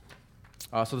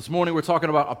So this morning we're talking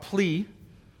about a plea,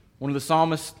 one of the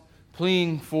psalmists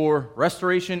pleading for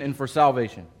restoration and for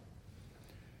salvation.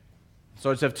 So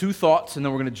I just have two thoughts, and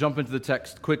then we're going to jump into the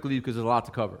text quickly because there's a lot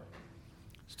to cover.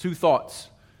 It's two thoughts.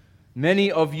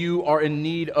 Many of you are in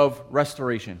need of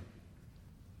restoration.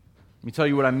 Let me tell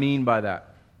you what I mean by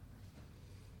that.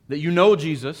 That you know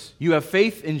Jesus, you have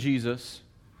faith in Jesus,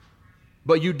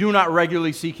 but you do not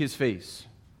regularly seek His face.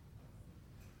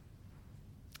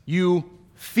 You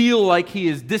feel like He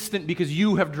is distant because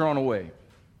you have drawn away.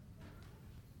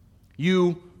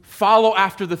 You follow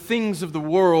after the things of the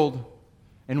world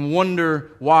and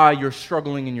wonder why you're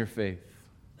struggling in your faith.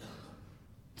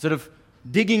 Instead of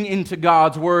digging into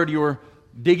God's Word, you're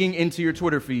digging into your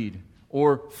Twitter feed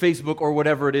or Facebook or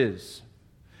whatever it is.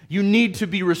 You need to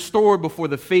be restored before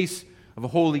the face of a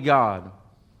holy God.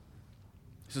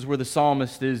 This is where the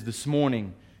psalmist is this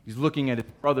morning. He's looking at his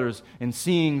brothers and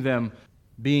seeing them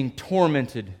being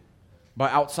tormented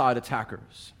by outside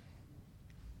attackers.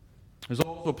 There's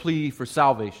also a plea for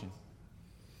salvation.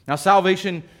 Now,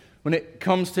 salvation, when it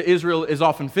comes to Israel, is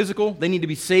often physical. They need to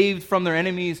be saved from their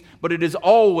enemies, but it is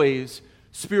always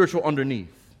spiritual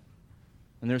underneath.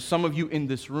 And there's some of you in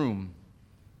this room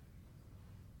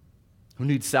who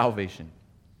need salvation.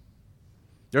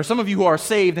 There are some of you who are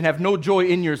saved and have no joy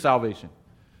in your salvation.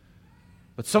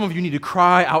 But some of you need to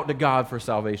cry out to God for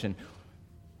salvation.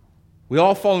 We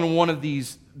all fall in one of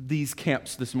these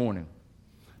camps this morning.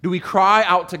 Do we cry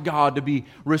out to God to be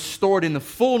restored in the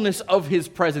fullness of His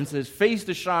presence, His face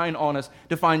to shine on us,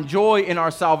 to find joy in our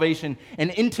salvation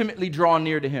and intimately draw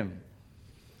near to Him?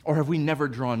 Or have we never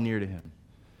drawn near to Him?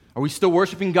 Are we still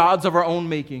worshiping gods of our own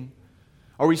making?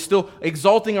 Are we still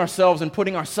exalting ourselves and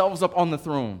putting ourselves up on the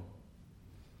throne?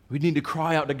 We need to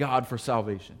cry out to God for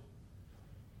salvation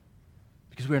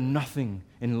because we are nothing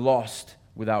and lost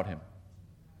without Him.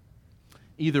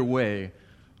 Either way,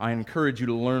 I encourage you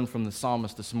to learn from the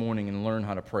psalmist this morning and learn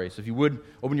how to pray. So if you would,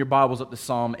 open your Bibles up to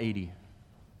Psalm 80.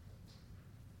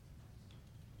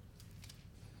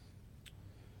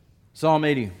 Psalm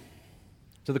 80,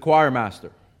 to the choir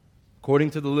master, according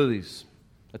to the lilies,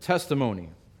 a testimony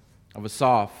of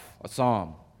Asaph, a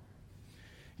psalm.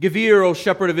 Give ear, O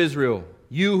shepherd of Israel,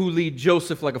 you who lead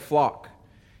Joseph like a flock.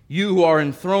 You who are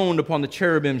enthroned upon the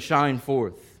cherubim, shine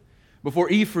forth.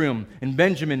 Before Ephraim and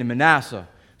Benjamin and Manasseh,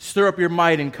 stir up your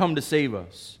might and come to save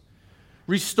us.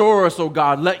 Restore us, O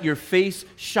God. Let your face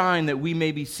shine that we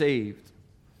may be saved.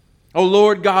 O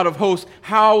Lord God of hosts,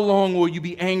 how long will you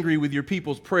be angry with your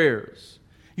people's prayers?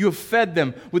 You have fed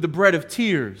them with the bread of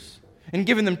tears and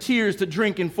given them tears to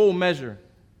drink in full measure.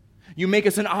 You make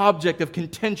us an object of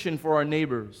contention for our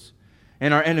neighbors,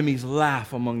 and our enemies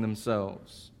laugh among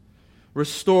themselves.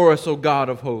 Restore us, O God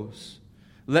of hosts.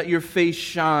 Let your face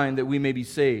shine that we may be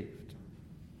saved.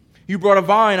 You brought a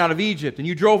vine out of Egypt, and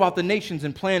you drove out the nations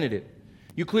and planted it.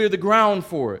 You cleared the ground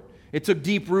for it. It took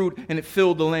deep root, and it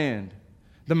filled the land.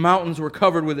 The mountains were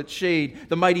covered with its shade,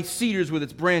 the mighty cedars with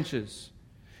its branches.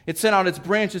 It sent out its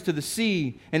branches to the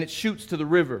sea, and its shoots to the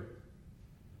river.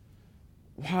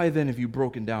 Why then have you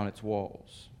broken down its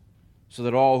walls, so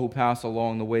that all who pass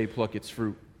along the way pluck its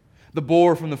fruit? The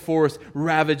boar from the forest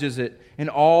ravages it, and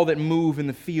all that move in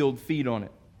the field feed on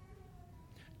it.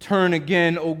 Turn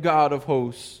again, O God of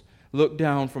hosts. Look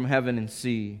down from heaven and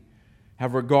see.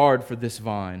 Have regard for this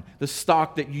vine, the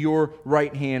stock that your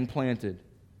right hand planted,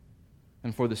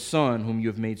 and for the son whom you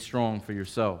have made strong for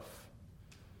yourself.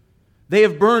 They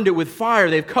have burned it with fire.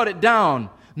 They have cut it down.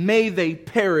 May they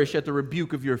perish at the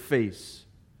rebuke of your face.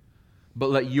 But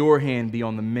let your hand be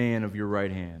on the man of your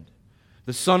right hand,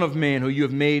 the Son of Man who you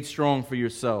have made strong for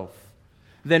yourself.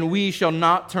 Then we shall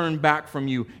not turn back from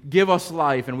you. Give us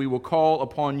life, and we will call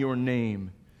upon your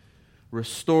name.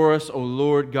 Restore us, O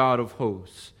Lord God of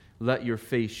hosts. Let your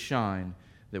face shine,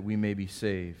 that we may be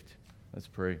saved. Let's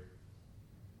pray.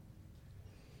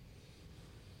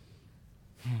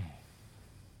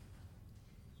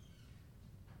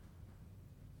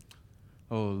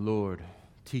 Oh Lord,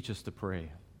 teach us to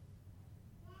pray.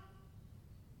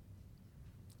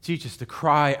 Teach us to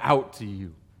cry out to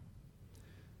you.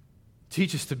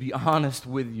 Teach us to be honest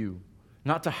with you,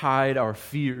 not to hide our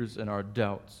fears and our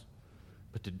doubts,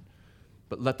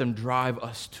 but let them drive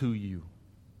us to you.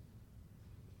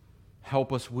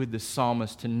 Help us with the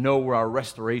psalmist to know where our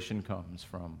restoration comes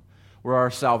from, where our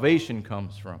salvation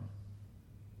comes from.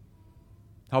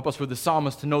 Help us with the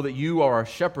psalmist to know that you are our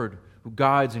shepherd who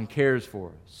guides and cares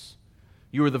for us.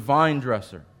 You are the vine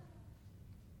dresser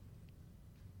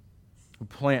who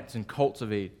plants and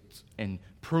cultivates and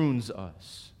prunes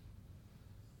us.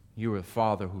 You are the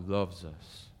Father who loves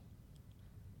us.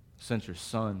 Sent your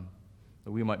Son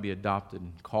that we might be adopted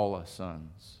and call us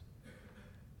sons.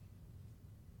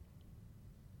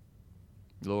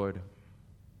 Lord,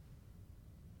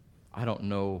 I don't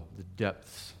know the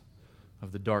depths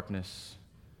of the darkness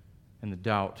and the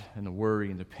doubt and the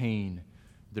worry and the pain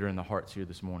that are in the hearts here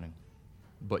this morning,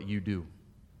 but you do.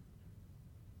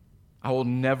 I will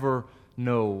never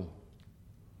know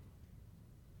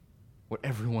what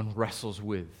everyone wrestles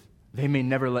with. They may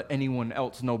never let anyone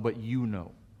else know, but you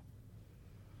know.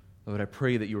 Lord, I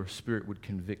pray that your Spirit would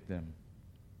convict them,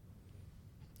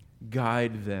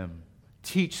 guide them,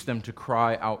 teach them to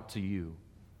cry out to you,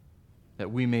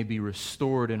 that we may be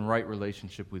restored in right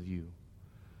relationship with you,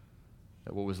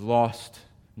 that what was lost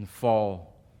in the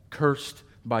fall, cursed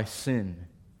by sin,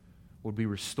 would be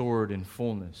restored in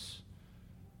fullness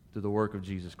through the work of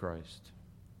Jesus Christ.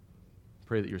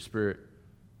 Pray that your Spirit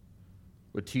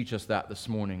would teach us that this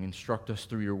morning, instruct us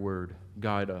through your word,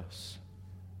 guide us,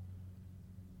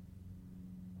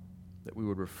 that we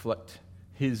would reflect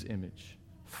his image,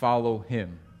 follow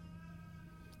him,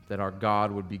 that our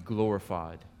God would be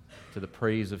glorified to the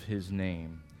praise of his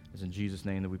name. It's in Jesus'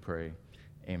 name that we pray.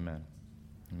 Amen.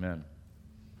 Amen.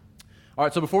 All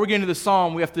right, so before we get into the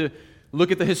psalm, we have to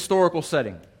look at the historical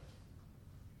setting.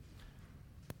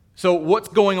 So what's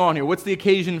going on here? What's the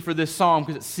occasion for this psalm?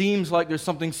 Because it seems like there's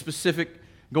something specific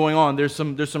going on. There's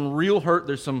some real hurt.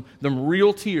 There's some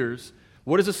real tears.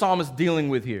 What is the psalmist dealing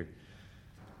with here?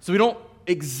 So we don't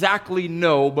exactly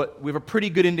know, but we have a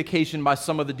pretty good indication by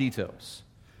some of the details.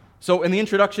 So in the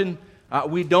introduction,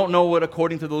 we don't know what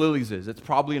According to the Lilies is. It's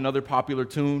probably another popular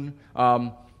tune.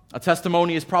 A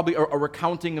testimony is probably a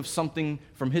recounting of something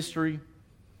from history.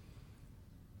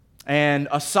 And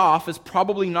Asaph is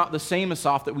probably not the same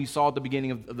Asaph that we saw at the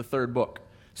beginning of the third book.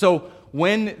 So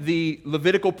when the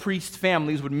Levitical priest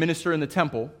families would minister in the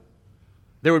temple,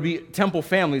 there would be temple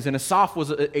families, and Asaph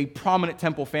was a prominent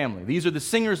temple family. These are the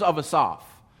singers of Asaph.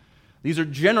 These are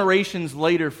generations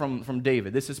later from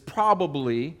David. This is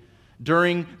probably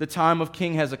during the time of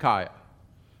King Hezekiah.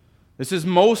 This is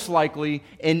most likely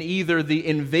in either the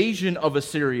invasion of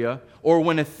Assyria or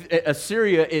when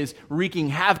Assyria is wreaking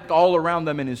havoc all around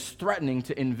them and is threatening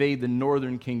to invade the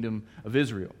northern kingdom of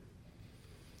Israel.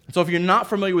 And so if you're not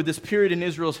familiar with this period in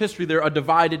Israel's history, they're a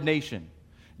divided nation.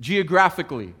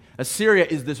 Geographically, Assyria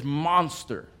is this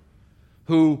monster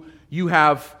who you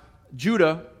have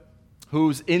Judah,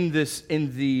 who's in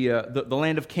the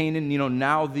land of Canaan,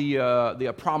 now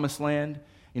the promised land.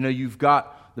 You've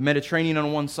got the Mediterranean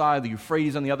on one side, the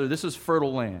Euphrates on the other. This is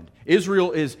fertile land.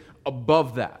 Israel is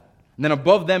above that. And then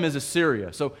above them is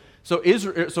Assyria. So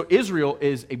Israel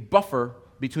is a buffer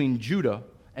between Judah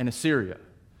and Assyria.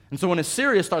 And so when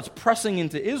Assyria starts pressing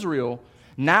into Israel,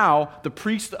 now the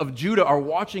priests of Judah are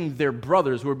watching their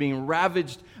brothers who are being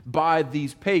ravaged by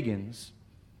these pagans.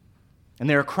 And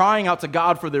they're crying out to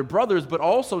God for their brothers, but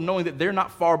also knowing that they're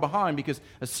not far behind because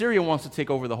Assyria wants to take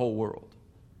over the whole world.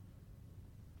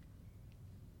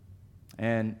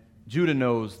 And Judah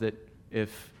knows that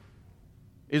if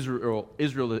Israel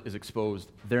is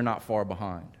exposed, they're not far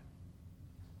behind.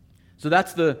 So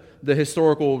that's the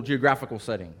historical, geographical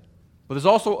setting. But there's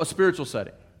also a spiritual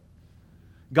setting.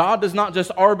 God does not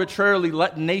just arbitrarily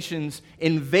let nations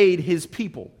invade his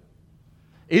people.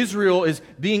 Israel is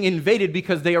being invaded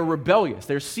because they are rebellious.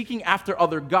 They're seeking after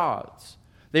other gods.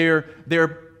 They're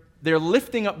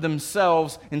lifting up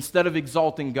themselves instead of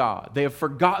exalting God. They have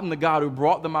forgotten the God who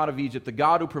brought them out of Egypt, the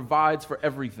God who provides for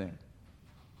everything.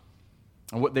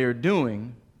 And what they are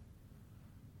doing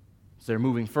is they're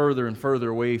moving further and further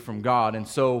away from God. And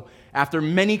so, after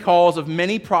many calls of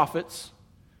many prophets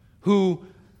who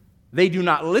they do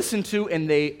not listen to and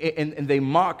they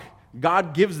mock,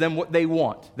 God gives them what they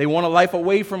want. They want a life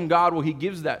away from God. Well, he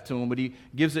gives that to them, but he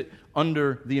gives it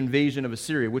under the invasion of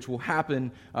Assyria, which will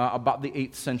happen about the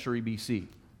 8th century BC.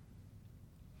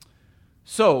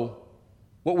 So,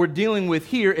 what we're dealing with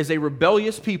here is a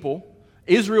rebellious people.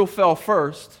 Israel fell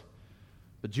first,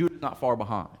 but Judah is not far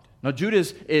behind. Now, Judah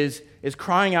is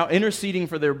crying out, interceding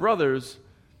for their brothers,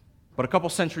 but a couple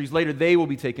centuries later, they will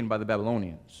be taken by the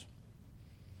Babylonians.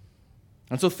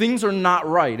 And so things are not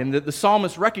right, and the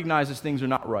psalmist recognizes things are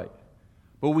not right.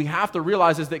 But what we have to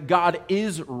realize is that God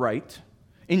is right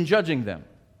in judging them.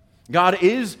 God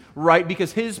is right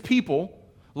because his people,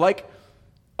 like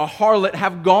a harlot,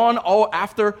 have gone all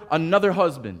after another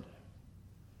husband.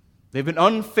 They've been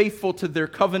unfaithful to their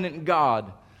covenant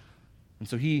God. And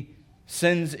so he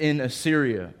sends in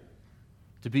Assyria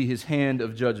to be his hand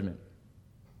of judgment.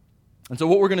 And so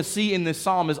what we're going to see in this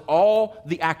psalm is all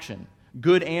the action,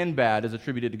 good and bad, is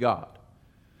attributed to God.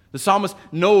 The psalmist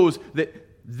knows that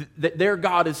their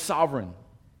God is sovereign,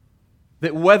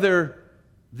 that whether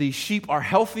the sheep are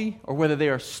healthy or whether they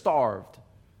are starved,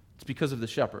 it's because of the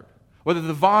shepherd. Whether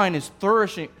the vine is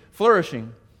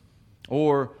flourishing,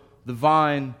 or the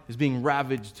vine is being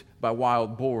ravaged by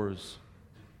wild boars,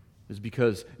 is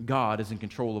because God is in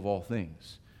control of all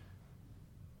things.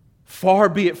 Far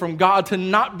be it from God to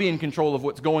not be in control of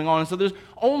what's going on. And so there's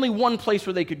only one place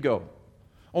where they could go.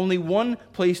 Only one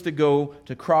place to go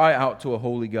to cry out to a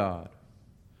holy God.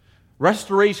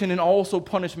 Restoration and also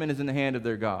punishment is in the hand of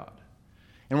their God.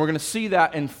 And we're going to see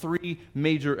that in three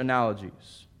major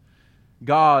analogies.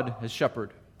 God as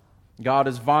shepherd, God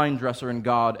as vine dresser, and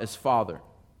God as father.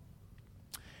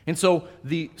 And so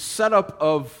the setup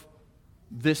of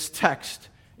this text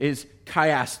is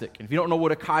chiastic. And if you don't know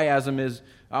what a chiasm is,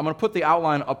 I'm going to put the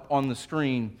outline up on the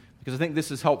screen because I think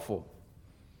this is helpful.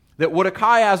 That what a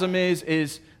chiasm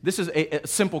is this is a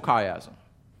simple chiasm.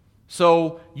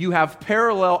 So you have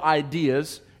parallel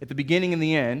ideas at the beginning and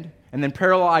the end, and then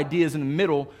parallel ideas in the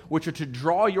middle, which are to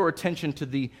draw your attention to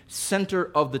the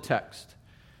center of the text.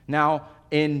 Now,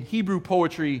 in Hebrew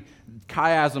poetry,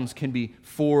 chiasms can be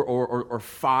 4 or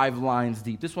 5 lines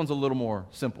deep. This one's a little more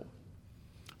simple.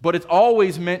 But it's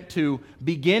always meant to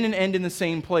begin and end in the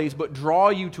same place, but draw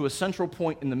you to a central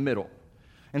point in the middle.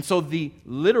 And so the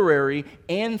literary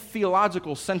and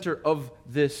theological center of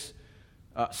this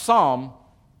psalm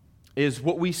is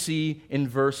what we see in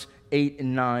verse 8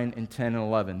 and 9 and 10 and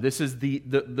 11. This is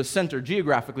the center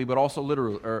geographically, but also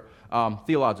literally or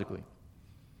theologically.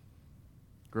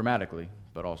 Grammatically,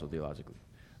 but also theologically.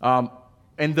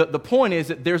 And the point is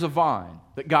that there's a vine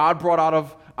that God brought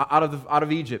out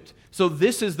of Egypt. So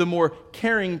this is the more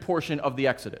caring portion of the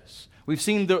Exodus. We've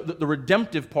seen the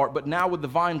redemptive part, but now with the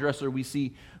vine dresser, we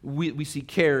see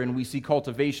care and we see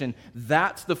cultivation.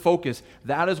 That's the focus.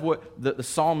 That is what the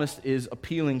psalmist is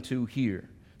appealing to here.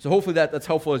 So hopefully that's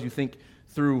helpful as you think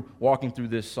through walking through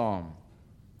this psalm.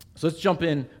 So let's jump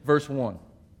in, verse 1.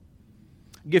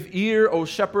 Give ear, O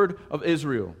shepherd of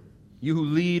Israel, you who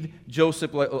lead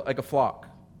Joseph like a flock.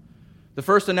 The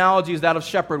first analogy is that of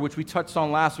shepherd, which we touched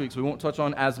on last week, so we won't touch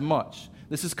on as much.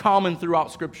 This is common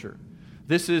throughout Scripture.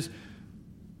 This is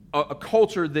a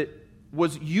culture that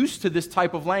was used to this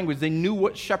type of language. They knew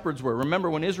what shepherds were. Remember,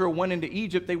 when Israel went into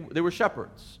Egypt, they were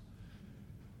shepherds.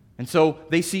 And so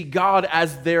they see God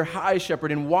as their high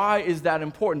shepherd. And why is that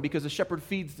important? Because a shepherd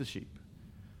feeds the sheep.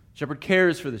 A shepherd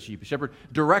cares for the sheep. A shepherd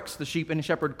directs the sheep, and a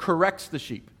shepherd corrects the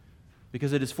sheep.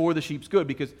 Because it is for the sheep's good.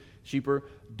 Because sheep are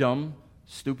dumb,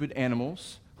 stupid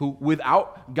animals who,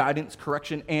 without guidance,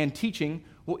 correction, and teaching,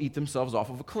 will eat themselves off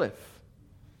of a cliff.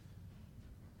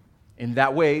 In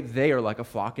that way, they are like a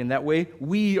flock. In that way,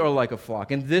 we are like a flock.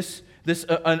 And this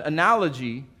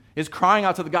analogy is crying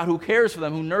out to the God who cares for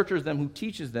them, who nurtures them, who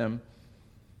teaches them.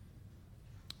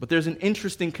 But there's an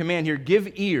interesting command here.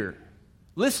 Give ear.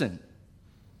 Listen.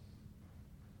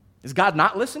 Is God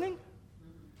not listening?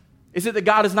 Is it that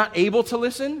God is not able to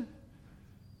listen?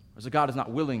 Or is it God is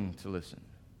not willing to listen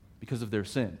because of their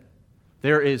sin?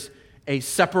 There is a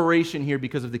separation here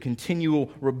because of the continual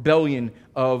rebellion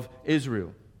of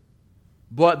Israel.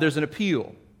 But there's an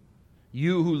appeal.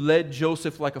 You who led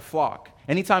Joseph like a flock.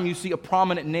 Anytime you see a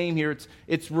prominent name here,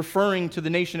 it's referring to the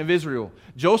nation of Israel.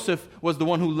 Joseph was the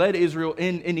one who led Israel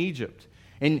in Egypt.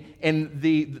 And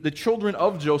the children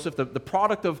of Joseph, the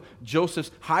product of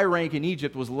Joseph's high rank in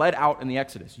Egypt, was led out in the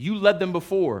Exodus. You led them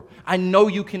before. I know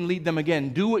you can lead them again.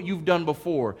 Do what you've done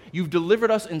before. You've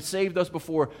delivered us and saved us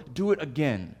before. Do it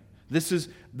again. This is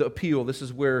the appeal. This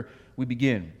is where we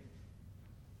begin.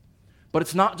 But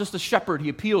it's not just a shepherd he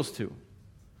appeals to.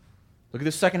 Look at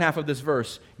the second half of this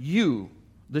verse. You,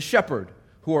 the shepherd,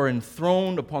 who are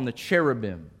enthroned upon the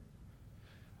cherubim.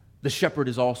 The shepherd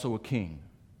is also a king.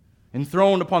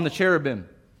 Enthroned upon the cherubim.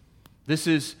 This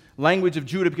is language of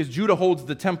Judah because Judah holds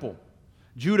the temple.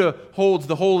 Judah holds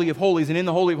the Holy of Holies, and in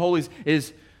the Holy of Holies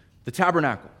is the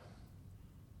tabernacle.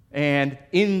 And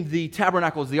in the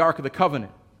tabernacle is the Ark of the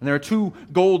Covenant. And there are 2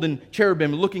 golden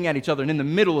cherubim looking at each other, and in the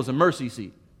middle is a mercy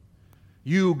seat.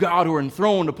 You, God, who are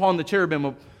enthroned upon the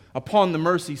cherubim, upon the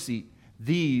mercy seat,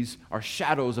 these are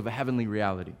shadows of a heavenly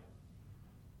reality.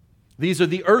 These are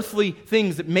the earthly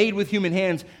things that made with human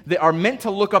hands that are meant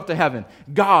to look up to heaven.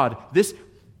 God, this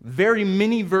very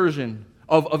mini version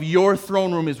of your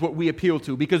throne room is what we appeal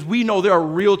to because we know there are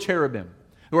real cherubim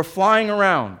who are flying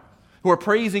around, who are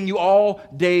praising you all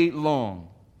day long.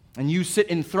 And you sit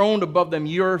enthroned above them.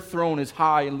 Your throne is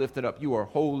high and lifted up. You are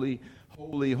holy,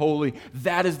 holy, holy.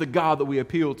 That is the God that we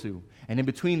appeal to. And in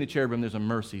between the cherubim, there's a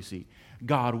mercy seat.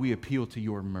 God, we appeal to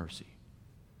your mercy.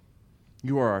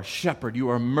 You are our shepherd. You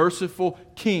are a merciful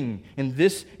king. And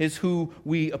this is who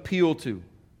we appeal to.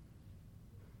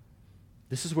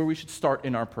 This is where we should start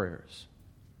in our prayers.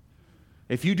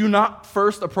 If you do not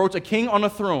first approach a king on a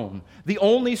throne, the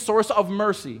only source of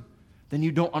mercy, then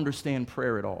you don't understand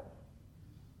prayer at all.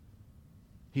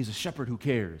 He's a shepherd who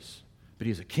cares, but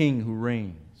He's a king who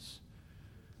reigns.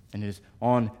 And it is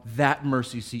on that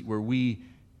mercy seat where we,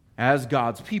 as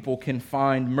God's people, can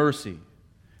find mercy.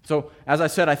 So, as I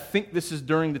said, I think this is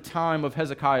during the time of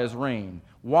Hezekiah's reign.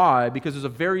 Why? Because there's a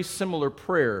very similar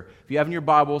prayer. If you have in your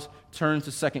Bibles, turn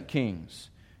to 2 Kings.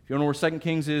 If you don't know where 2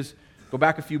 Kings is, go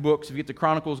back a few books. If you get to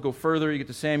Chronicles, go further. You get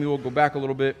to Samuel, go back a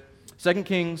little bit. 2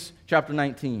 Kings chapter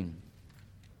 19.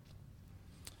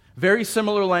 Very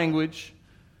similar language.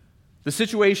 The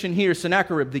situation here,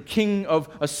 Sennacherib, the king of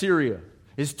Assyria,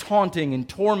 is taunting and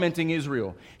tormenting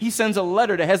Israel. He sends a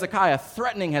letter to Hezekiah,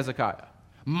 threatening Hezekiah,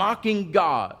 mocking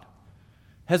God.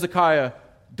 Hezekiah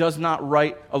does not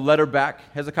write a letter back.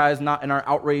 Hezekiah is not in our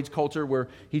outrage culture where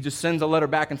he just sends a letter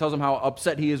back and tells him how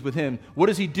upset he is with him. What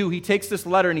does he do? He takes this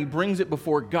letter and he brings it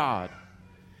before God.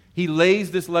 He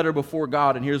lays this letter before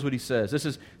God, and here's what he says. This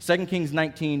is 2 Kings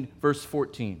 19, verse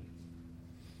 14.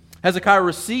 Hezekiah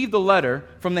received the letter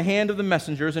from the hand of the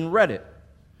messengers and read it.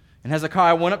 And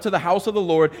Hezekiah went up to the house of the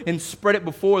Lord and spread it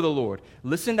before the Lord.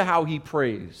 Listen to how he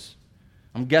prays.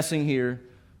 I'm guessing here,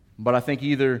 but I think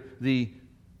either the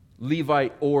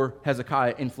Levite or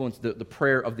Hezekiah influenced the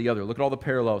prayer of the other. Look at all the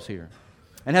parallels here.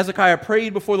 And Hezekiah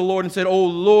prayed before the Lord and said, O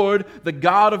Lord, the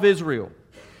God of Israel,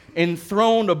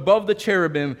 enthroned above the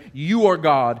cherubim, you are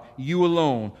God, you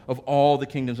alone, of all the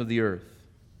kingdoms of the earth.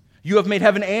 You have made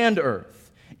heaven and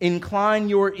earth. Incline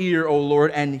your ear, O Lord,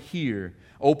 and hear.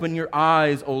 Open your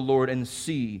eyes, O Lord, and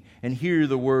see, and hear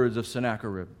the words of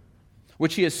Sennacherib,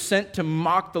 which he has sent to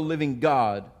mock the living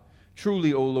God.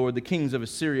 Truly, O Lord, the kings of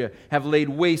Assyria have laid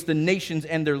waste the nations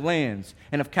and their lands,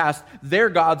 and have cast their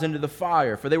gods into the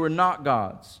fire, for they were not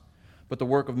gods, but the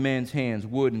work of man's hands,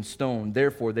 wood and stone.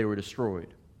 Therefore they were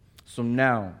destroyed. So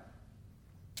now,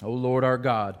 O Lord our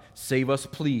God, save us,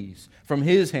 please, from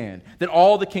his hand, that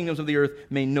all the kingdoms of the earth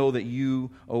may know that you,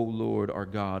 O Lord, are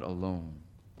God alone.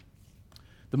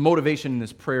 The motivation in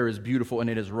this prayer is beautiful and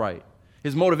it is right.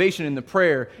 His motivation in the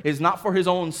prayer is not for his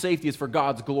own safety, it's for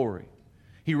God's glory.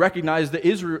 He recognized that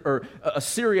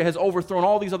Assyria has overthrown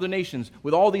all these other nations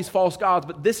with all these false gods,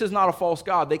 but this is not a false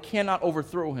god. They cannot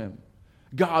overthrow him.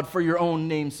 God, for your own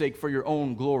name's sake, for your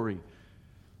own glory,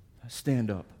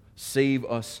 stand up. Save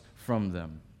us from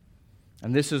them.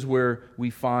 And this is where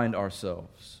we find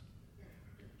ourselves.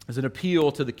 As an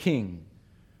appeal to the king,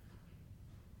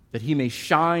 that he may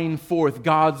shine forth.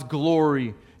 God's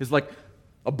glory is like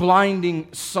a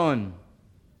blinding sun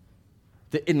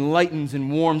that enlightens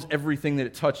and warms everything that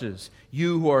it touches.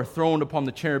 You who are throned upon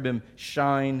the cherubim,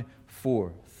 shine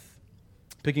forth.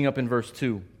 Picking up in verse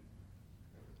 2.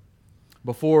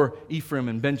 Before Ephraim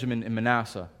and Benjamin and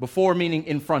Manasseh. Before meaning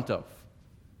in front of.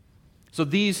 So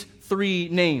these three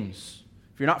names,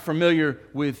 if you're not familiar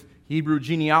with Hebrew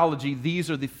genealogy,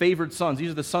 these are the favored sons.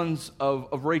 These are the sons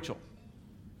of Rachel.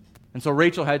 And so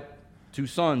Rachel had two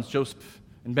sons, Joseph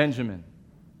and Benjamin.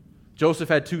 Joseph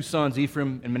had two sons,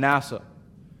 Ephraim and Manasseh.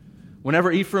 Whenever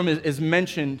Ephraim is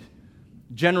mentioned,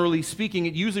 generally speaking,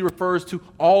 it usually refers to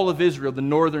all of Israel, the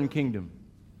northern kingdom.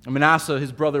 And Manasseh,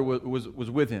 his brother, was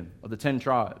with him, of the 10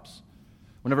 tribes.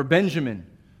 Whenever Benjamin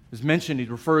is mentioned, it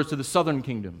refers to the southern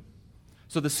kingdom.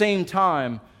 So at the same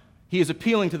time, he is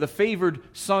appealing to the favored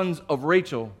sons of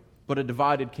Rachel, but a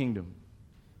divided kingdom.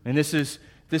 And this is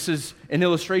an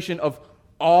illustration of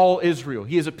all Israel.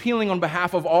 He is appealing on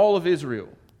behalf of all of Israel.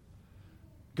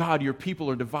 God, your people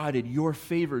are divided, your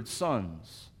favored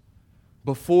sons.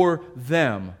 Before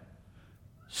them,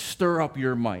 stir up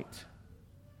your might.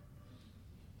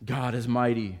 God is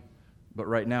mighty, but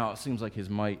right now it seems like his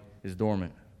might is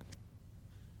dormant.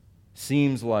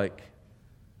 Seems like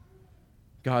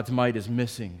God's might is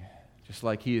missing. Just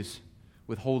like he is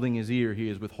withholding his ear, he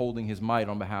is withholding his might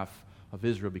on behalf of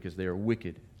Israel because they are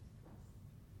wicked.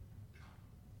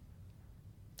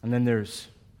 And then there's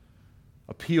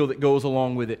appeal that goes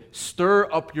along with it.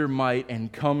 Stir up your might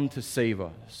and come to save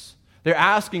us. They're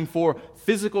asking for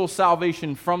physical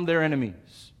salvation from their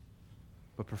enemies.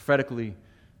 But prophetically,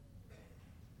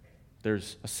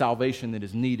 there's a salvation that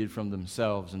is needed from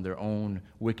themselves and their own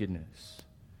wickedness.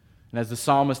 And as the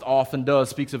psalmist often does,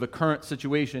 speaks of a current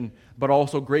situation, but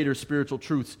also greater spiritual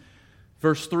truths.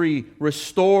 Verse 3,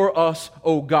 restore us,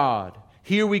 O God.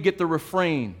 Here we get the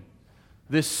refrain.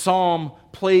 This psalm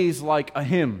plays like a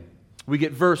hymn. We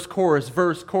get verse, chorus,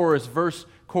 verse, chorus, verse,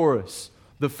 chorus.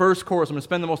 The first chorus, I'm going to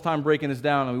spend the most time breaking this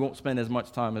down, and we won't spend as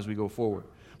much time as we go forward.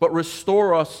 But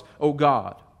restore us, O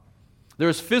God. There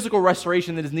is physical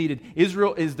restoration that is needed.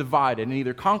 Israel is divided and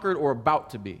either conquered or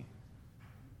about to be.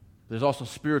 There's also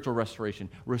spiritual restoration.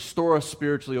 Restore us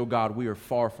spiritually, O God. We are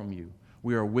far from you.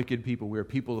 We are wicked people. We are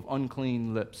people of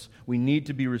unclean lips. We need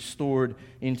to be restored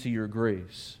into your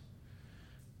grace.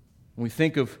 When we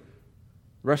think of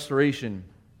restoration,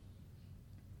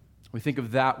 we think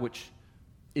of that which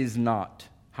is not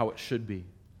how it should be.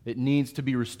 It needs to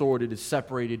be restored. It is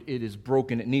separated. It is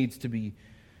broken. It needs to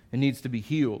be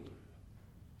healed.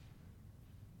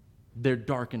 Their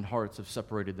darkened hearts have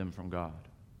separated them from God.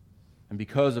 And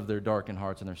because of their darkened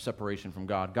hearts and their separation from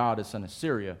God, God has sent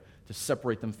Assyria to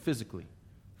separate them physically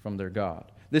from their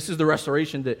God. This is the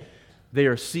restoration that they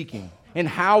are seeking. And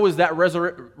how is that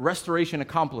restoration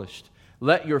accomplished?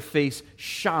 Let your face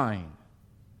shine.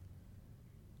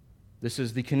 This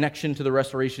is the connection to the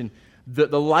restoration.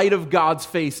 The light of God's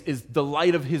face is the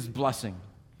light of His blessing.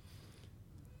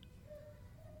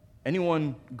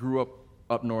 Anyone grew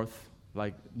up north,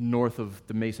 like north of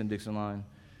the Mason-Dixon line?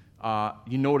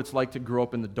 You know what it's like to grow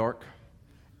up in the dark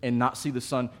and not see the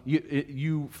sun.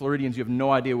 You Floridians, you have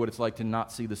no idea what it's like to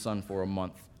not see the sun for a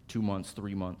month, 2 months,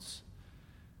 3 months.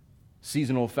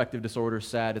 Seasonal affective disorder,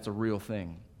 sad, it's a real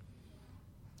thing.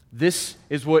 This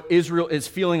is what Israel is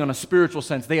feeling on a spiritual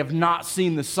sense. They have not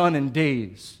seen the sun in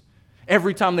days.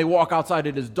 Every time they walk outside,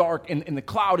 it is dark, and the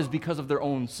cloud is because of their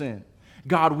own sin.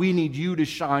 God, we need you to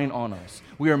shine on us.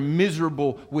 We are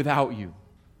miserable without you.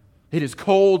 It is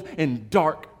cold and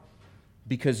dark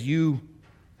because you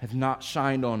have not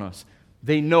shined on us.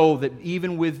 They know that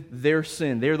even with their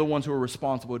sin, they're the ones who are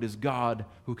responsible. It is God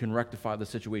who can rectify the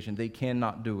situation. They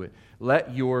cannot do it.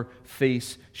 Let your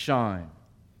face shine.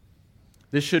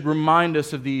 This should remind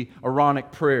us of the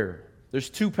Aaronic prayer. There's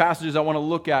 2 passages I want to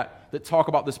look at that talk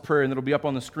about this prayer, and it'll be up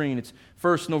on the screen. It's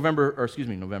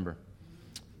November.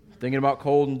 Thinking about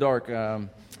cold and dark.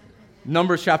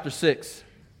 Numbers chapter 6.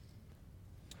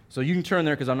 So you can turn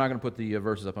there because I'm not going to put the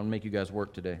verses up. I'm going to make you guys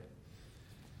work today.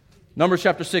 Numbers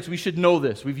chapter 6, we should know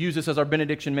this. We've used this as our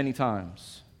benediction many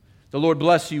times. The Lord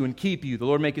bless you and keep you. The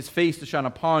Lord make His face to shine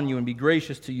upon you and be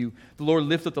gracious to you. The Lord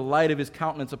lift up the light of His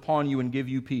countenance upon you and give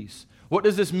you peace. What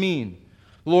does this mean?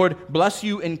 Lord, bless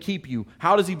you and keep you.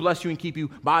 How does He bless you and keep you?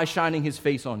 By shining His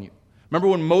face on you. Remember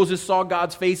when Moses saw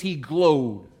God's face, he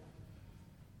glowed.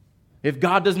 If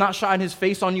God does not shine His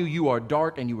face on you, you are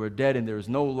dark and you are dead and there is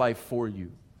no life for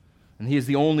you. And He is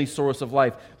the only source of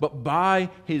life. But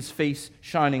by His face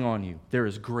shining on you, there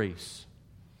is grace.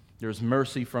 There is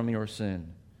mercy from your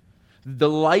sin. The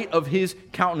light of His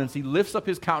countenance, He lifts up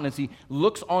His countenance, He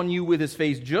looks on you with His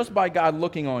face. Just by God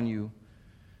looking on you,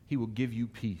 He will give you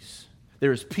peace.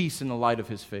 There is peace in the light of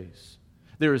His face.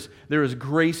 There is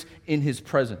grace in His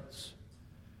presence.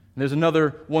 And there's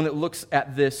another one that looks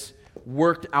at this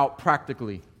worked out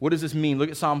practically. What does this mean?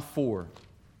 Look at Psalm 4.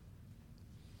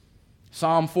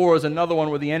 Psalm 4 is another one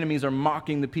where the enemies are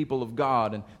mocking the people of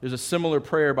God, and there's a similar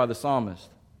prayer by the psalmist.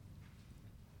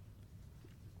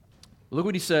 Look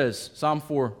what he says, Psalm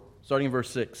 4, starting in verse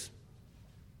 6.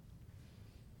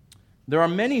 There are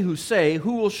many who say,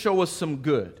 who will show us some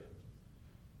good?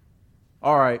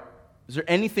 All right, is there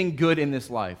anything good in this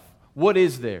life? What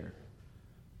is there?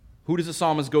 Who does the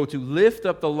psalmist go to? Lift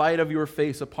up the light of your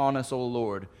face upon us, O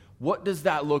Lord. What does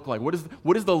that look like? What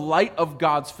is the light of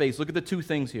God's face? Look at the 2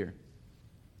 things here.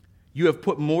 You have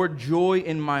put more joy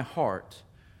in my heart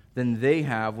than they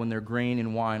have when their grain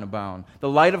and wine abound. The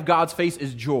light of God's face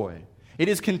is joy. It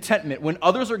is contentment. When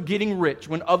others are getting rich,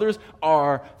 when others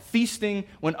are feasting,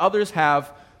 when others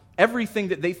have everything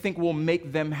that they think will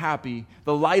make them happy,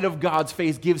 the light of God's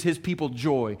face gives His people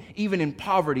joy. Even in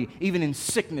poverty, even in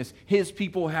sickness, His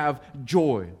people have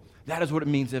joy. That is what it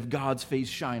means to have God's face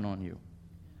shine on you.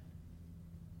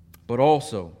 But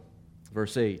also,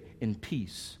 verse 8, in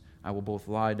peace I will both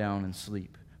lie down and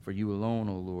sleep. For you alone,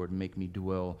 O Lord, make me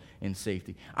dwell in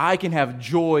safety. I can have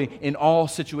joy in all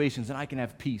situations, and I can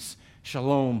have peace,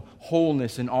 shalom,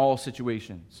 wholeness in all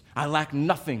situations. I lack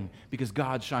nothing because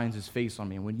God shines His face on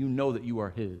me. And when you know that you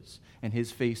are His, and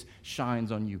His face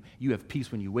shines on you, you have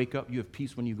peace when you wake up, you have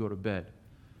peace when you go to bed,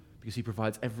 because He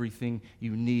provides everything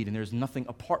you need, and there's nothing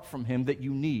apart from Him that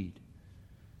you need.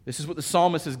 This is what the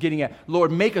psalmist is getting at.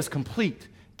 Lord, make us complete.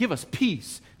 Give us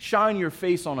peace. Shine your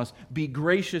face on us. Be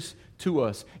gracious to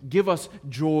us. Give us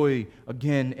joy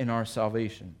again in our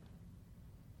salvation.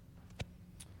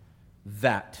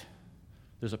 That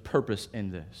there's a purpose in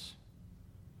this.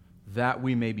 That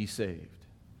we may be saved.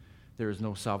 There is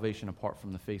no salvation apart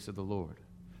from the face of the Lord.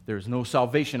 There is no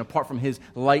salvation apart from His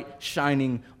light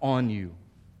shining on you.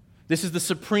 This is the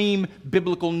supreme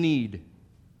biblical need.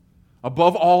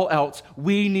 Above all else,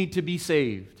 we need to be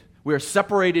saved. We are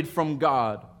separated from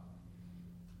God.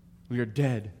 We are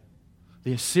dead.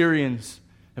 The Assyrians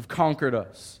have conquered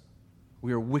us.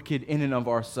 We are wicked in and of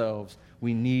ourselves.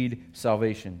 We need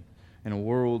salvation in a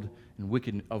world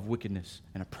of wickedness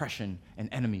and oppression and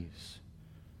enemies.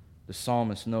 The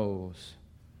psalmist knows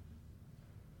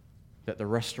that the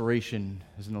restoration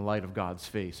is in the light of God's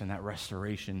face, and that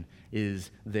restoration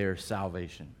is their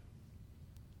salvation.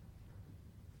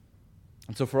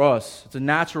 And so for us, it's a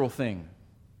natural thing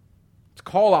to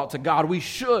call out to God. We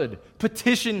should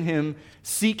petition Him,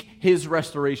 seek His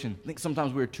restoration. I think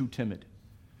sometimes we're too timid.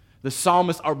 The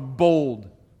psalmists are bold.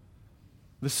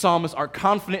 The psalmists are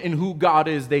confident in who God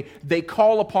is. They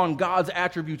call upon God's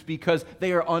attributes because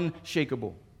they are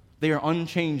unshakable. They are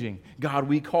unchanging. God,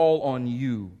 we call on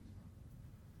you.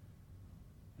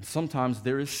 And sometimes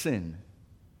there is sin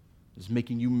that's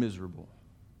making you miserable,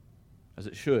 as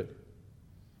it should.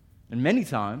 And many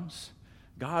times,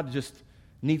 God just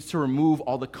needs to remove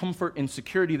all the comfort and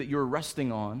security that you're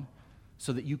resting on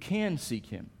so that you can seek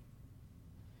Him.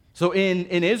 So in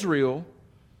Israel,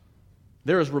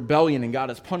 there is rebellion and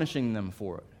God is punishing them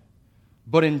for it.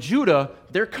 But in Judah,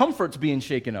 their comfort's being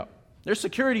shaken up. Their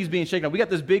security's being shaken up. We got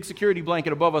this big security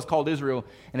blanket above us called Israel,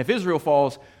 and if Israel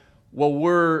falls, well,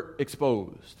 we're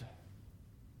exposed.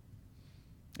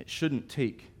 It shouldn't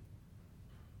take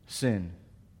sin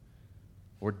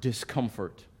or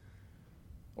discomfort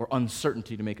or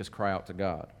uncertainty to make us cry out to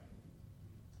God.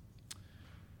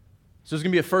 So there's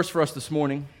going to be a first for us this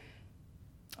morning.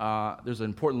 There's an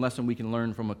important lesson we can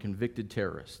learn from a convicted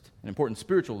terrorist, an important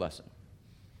spiritual lesson.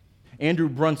 Andrew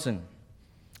Brunson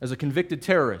is a convicted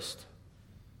terrorist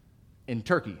in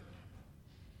Turkey.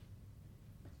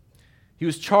 He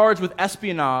was charged with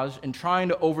espionage and trying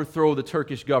to overthrow the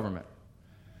Turkish government.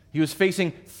 He was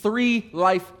facing 3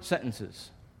 life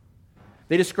sentences.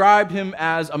 They described him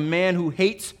as a man who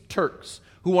hates Turks,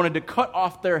 who wanted to cut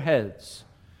off their heads.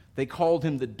 They called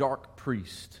him the Dark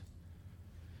Priest.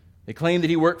 They claimed that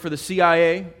he worked for the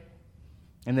CIA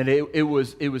and that it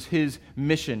was his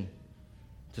mission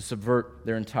to subvert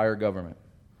their entire government.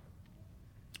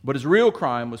 But his real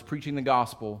crime was preaching the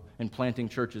gospel and planting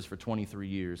churches for 23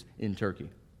 years in Turkey.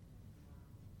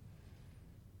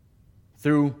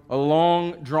 Through a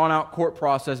long, drawn-out court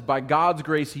process, by God's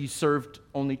grace, he served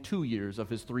only 2 years of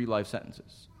his 3 life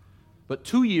sentences, but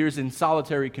 2 years in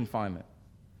solitary confinement.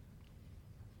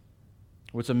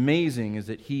 What's amazing is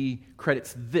that he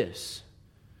credits this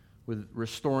with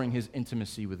restoring his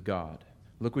intimacy with God.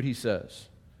 Look what he says.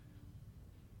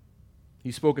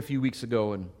 He spoke a few weeks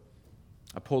ago, and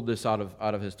I pulled this out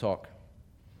of his talk.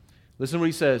 Listen to what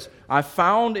he says. I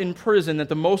found in prison that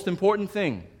the most important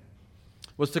thing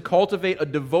was to cultivate a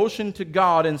devotion to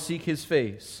God and seek His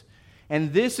face.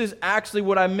 And this is actually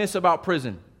what I miss about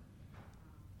prison.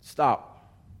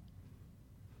 Stop.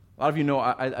 A lot of you know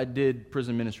I did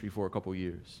prison ministry for a couple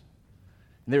years.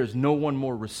 And there is no one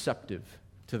more receptive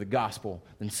to the gospel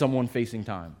than someone facing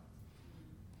time.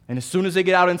 And as soon as they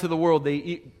get out into the world,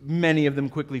 many of them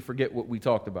quickly forget what we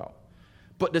talked about.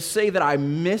 But to say that I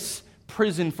miss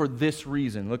prison for this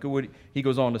reason, look at what he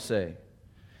goes on to say,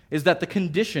 is that the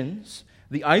conditions,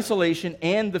 the isolation,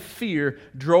 and the fear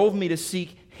drove me to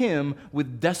seek Him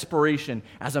with desperation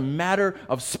as a matter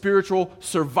of spiritual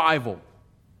survival.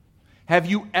 Have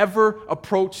you ever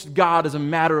approached God as a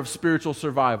matter of spiritual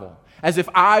survival? As if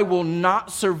I will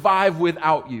not survive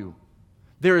without you.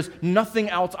 There is nothing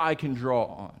else I can draw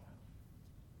on.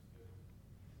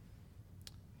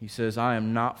 He says, I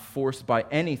am not forced by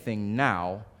anything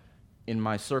now in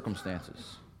my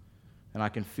circumstances. And I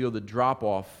can feel the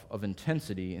drop-off of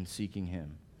intensity in seeking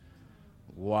Him.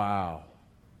 Wow.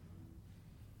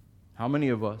 How many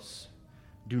of us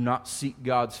do not seek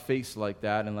God's face like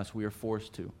that unless we are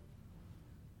forced to?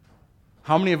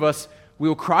 How many of us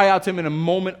will cry out to Him in a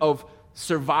moment of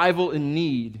survival and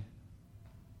need,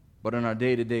 but in our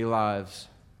day-to-day lives,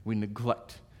 we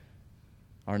neglect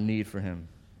our need for Him?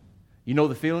 You know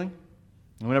the feeling?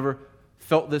 Anyone ever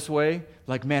felt this way?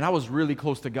 Like, man, I was really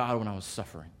close to God when I was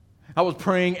suffering. I was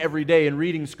praying every day and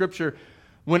reading Scripture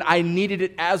when I needed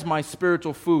it as my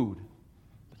spiritual food.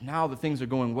 But now that things are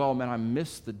going well, man, I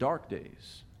miss the dark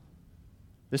days.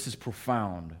 This is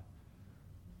profound.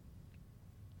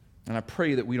 And I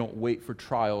pray that we don't wait for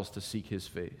trials to seek His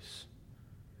face.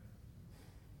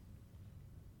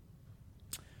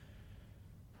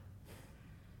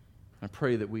 I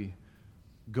pray that we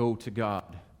go to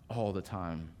God all the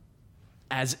time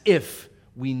as if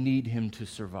we need Him to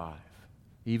survive,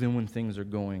 even when things are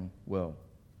going well.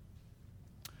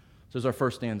 So there's our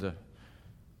first stanza.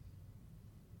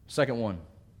 Second one,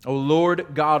 O Lord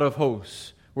God of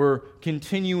hosts. We're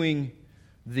continuing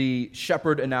the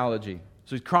shepherd analogy.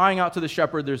 So he's crying out to the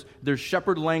shepherd. There's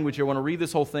shepherd language here. I want to read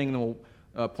this whole thing, and then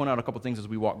we'll point out a couple things as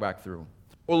we walk back through.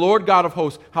 O Lord God of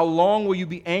hosts, how long will you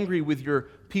be angry with your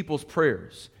people's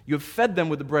prayers? You have fed them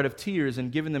with the bread of tears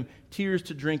and given them tears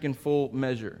to drink in full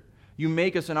measure. You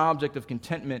make us an object of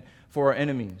contentment for our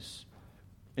enemies.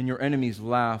 and your enemies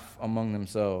laugh among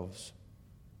themselves.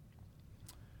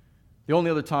 The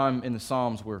only other time in the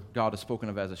Psalms where God is spoken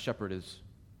of as a shepherd is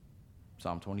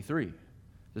Psalm 23.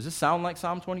 Does this sound like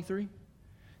Psalm 23?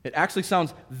 It actually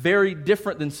sounds very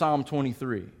different than Psalm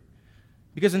 23.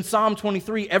 Because in Psalm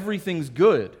 23, everything's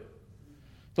good.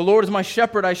 The Lord is my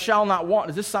shepherd, I shall not want.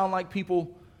 Does this sound like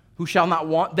people who shall not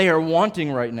want? They are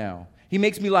wanting right now. He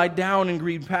makes me lie down in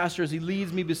green pastures. He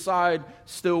leads me beside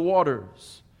still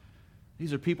waters.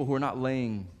 These are people who are not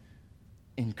laying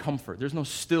in comfort. There's no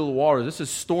still waters. This is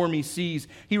stormy seas.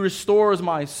 He restores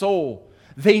my soul.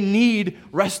 They need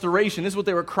restoration. This is what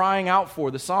they were crying out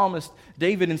for. The psalmist,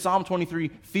 David, in Psalm 23,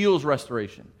 feels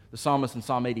restoration. The psalmist in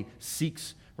Psalm 80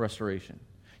 seeks restoration.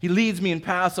 He leads me in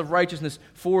paths of righteousness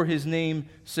for his name's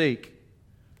sake.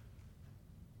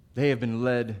 They have been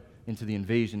led into the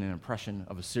invasion and oppression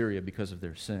of Assyria because of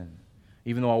their sin.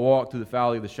 Even though I walk through the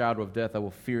valley of the shadow of death, I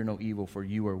will fear no evil, for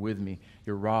you are with me.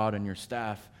 Your rod and your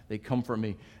staff, they comfort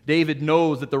me. David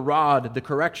knows that the rod, the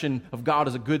correction of God,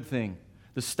 is a good thing.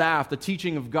 The staff, the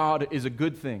teaching of God, is a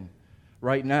good thing.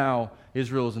 Right now,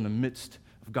 Israel is in the midst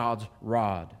of God's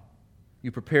rod.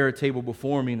 You prepare a table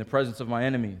before me in the presence of my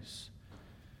enemies.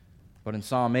 But in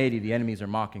Psalm 80, the enemies are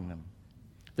mocking them.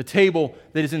 The table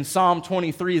that is in Psalm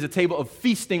 23 is a table of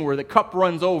feasting where the cup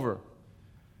runs over.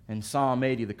 In Psalm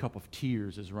 80, the cup of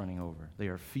tears is running over. They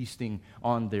are feasting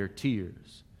on their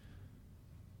tears.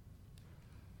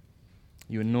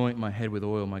 You anoint my head with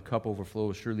oil, my cup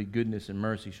overflows. Surely goodness and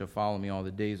mercy shall follow me all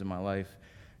the days of my life,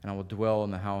 and I will dwell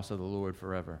in the house of the Lord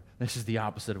forever. This is the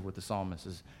opposite of what the psalmist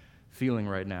is feeling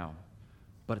right now.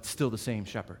 But it's still the same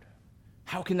shepherd.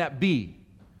 How can that be?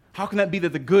 How can that be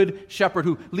that the good shepherd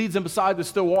who leads them beside the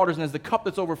still waters and has the cup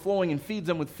that's overflowing and feeds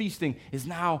them with feasting is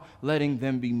now letting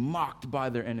them be mocked by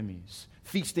their enemies,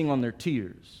 feasting on their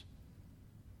tears?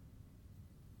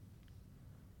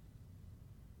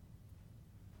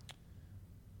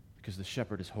 Because the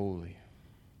shepherd is holy.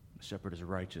 The shepherd is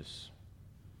righteous.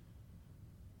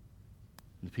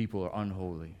 And the people are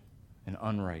unholy and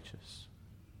unrighteous.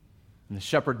 And the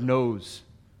shepherd knows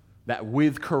that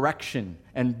with correction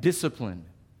and discipline,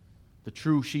 the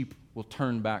true sheep will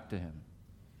turn back to him.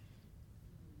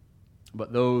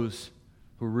 But those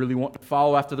who really want to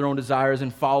follow after their own desires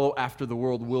and follow after the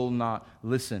world will not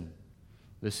listen.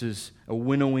 This is a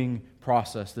winnowing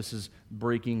process. This is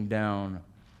breaking down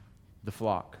the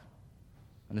flock.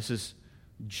 And this is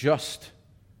just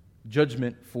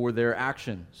judgment for their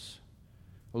actions.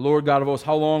 The Lord God of hosts,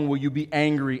 how long will you be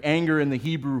angry? Anger in the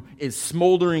Hebrew is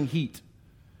smoldering heat.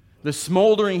 The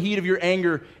smoldering heat of your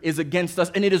anger is against us,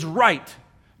 and it is right.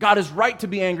 God is right to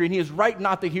be angry, and He is right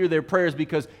not to hear their prayers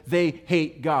because they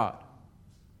hate God.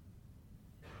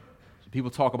 So people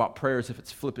talk about prayer as if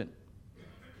it's flippant,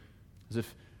 as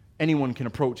if anyone can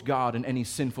approach God in any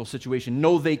sinful situation.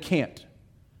 No, they can't.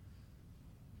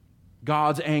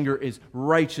 God's anger is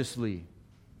righteously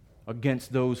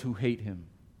against those who hate Him.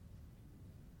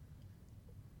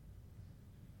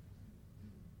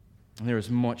 And there is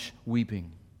much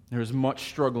weeping. There is much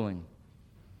struggling.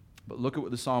 But look at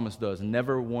what the psalmist does.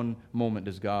 Never one moment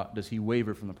does he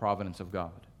waver from the providence of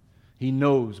God. He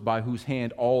knows by whose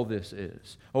hand all this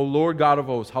is. O Lord God of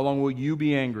hosts, how long will you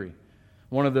be angry?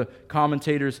 One of the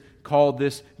commentators called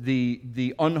this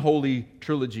the unholy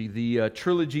trilogy, the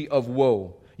trilogy of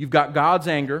woe. You've got God's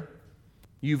anger,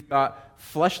 you've got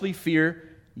fleshly fear,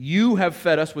 you have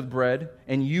fed us with bread,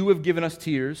 and you have given us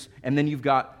tears, and then you've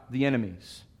got the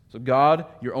enemies. So God,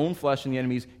 your own flesh and the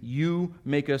enemies, you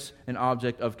make us an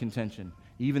object of contention.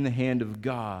 Even the hand of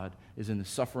God is in the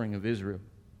suffering of Israel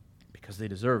because they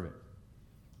deserve it.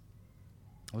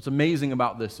 What's amazing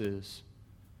about this is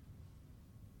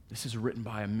written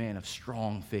by a man of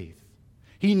strong faith.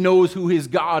 He knows who his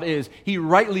God is. He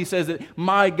rightly says that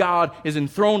my God is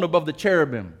enthroned above the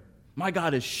cherubim. My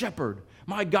God is shepherd.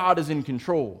 My God is in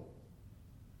control.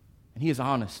 And he is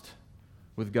honest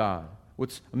with God.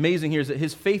 What's amazing here is that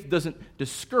his faith doesn't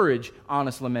discourage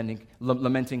honest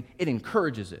lamenting, it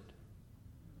encourages it.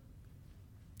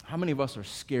 How many of us are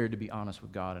scared to be honest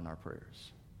with God in our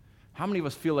prayers? How many of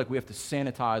us feel like we have to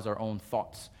sanitize our own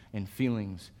thoughts and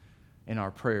feelings in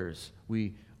our prayers?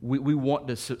 We want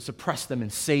to suppress them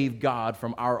and save God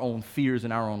from our own fears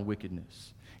and our own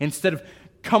wickedness, instead of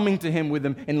coming to Him with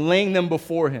them and laying them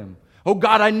before Him. Oh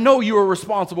God, I know you are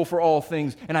responsible for all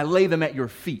things, and I lay them at your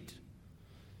feet.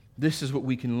 This is what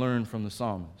we can learn from the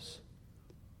psalmist.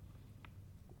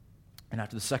 And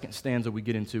after the second stanza, we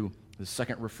get into the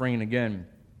second refrain again.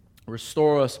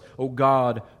 Restore us, O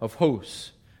God of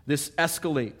hosts. This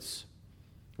escalates.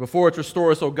 Before it's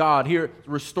restore us, O God. Here,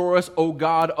 restore us, O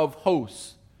God of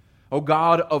hosts. O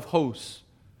God of hosts.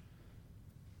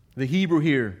 The Hebrew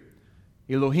here,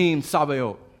 Elohim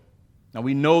Sabaoth. Now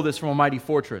we know this from a mighty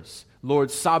fortress.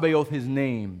 Lord Sabaoth, his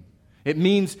name. It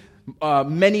means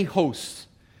many hosts.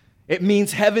 It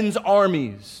means heaven's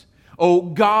armies. O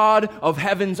God of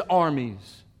heaven's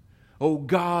armies. O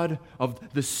God of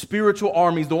the spiritual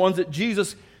armies, the ones that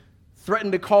Jesus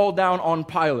threatened to call down on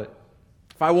Pilate.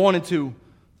 If I wanted to,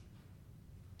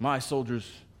 my soldiers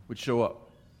would show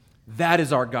up. That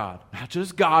is our God. Not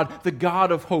just God, the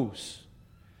God of hosts.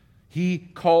 He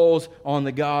calls on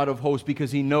the God of hosts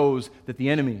because he knows that the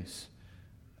enemies,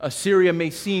 Assyria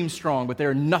may seem strong, but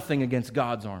they're nothing against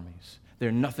God's armies.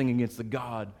 They're nothing against the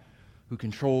God who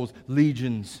controls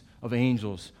legions of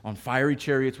angels on fiery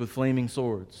chariots with flaming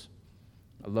swords.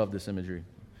 I love this imagery.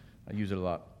 I use it a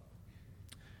lot.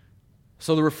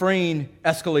 So the refrain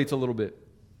escalates a little bit.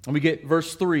 And we get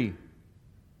verse 3.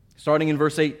 Starting in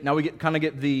verse 8, now we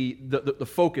get the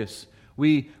focus.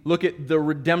 We look at the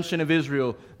redemption of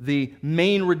Israel, the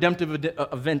main redemptive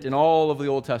event in all of the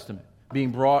Old Testament,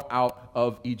 being brought out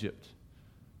of Egypt.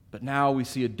 But now we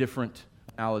see a different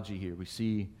analogy here. We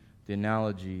see the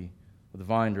analogy of the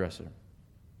vine dresser.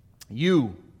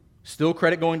 You, still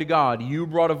credit going to God, you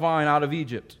brought a vine out of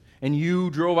Egypt, and you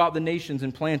drove out the nations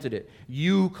and planted it.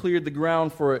 You cleared the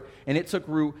ground for it, and it took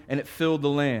root, and it filled the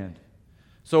land.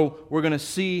 So we're going to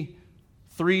see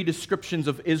 3 descriptions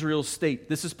of Israel's state.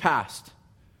 This is past.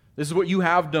 This is what you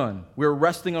have done. We're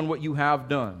resting on what you have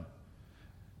done.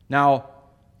 Now,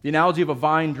 the analogy of a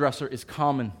vine dresser is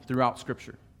common throughout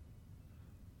Scripture.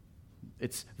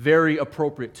 It's very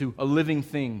appropriate to a living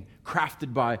thing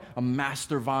crafted by a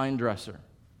master vine dresser.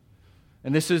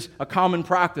 And this is a common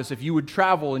practice. If you would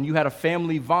travel and you had a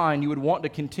family vine, you would want to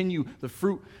continue the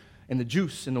fruit and the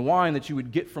juice and the wine that you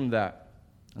would get from that.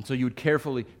 And so you would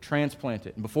carefully transplant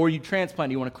it. And before you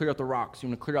transplant it, you want to clear out the rocks. You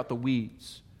want to clear out the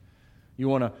weeds. You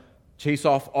want to chase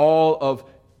off all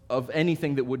of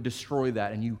anything that would destroy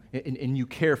that. And you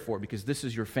care for it because this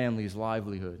is your family's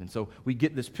livelihood. And so we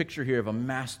get this picture here of a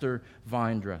master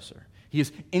vine dresser. He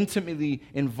is intimately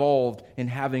involved in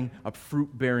having a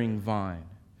fruit-bearing vine.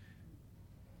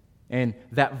 And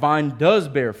that vine does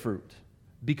bear fruit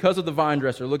because of the vine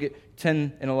dresser. Look at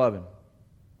 10 and 11.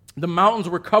 The mountains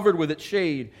were covered with its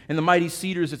shade, and the mighty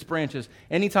cedars its branches.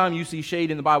 Anytime you see shade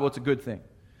in the Bible, it's a good thing.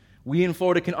 We in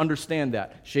Florida can understand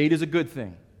that. Shade is a good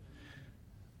thing.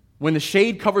 When the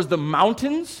shade covers the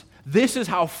mountains, this is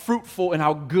how fruitful and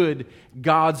how good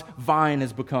God's vine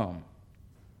has become.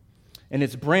 And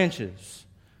its branches,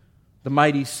 the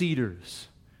mighty cedars,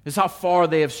 this is how far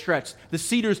they have stretched. The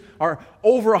cedars are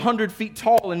over 100 feet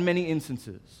tall in many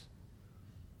instances.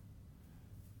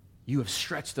 You have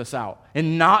stretched us out.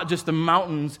 And not just the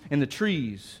mountains and the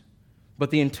trees, but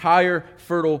the entire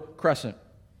fertile crescent.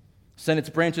 Send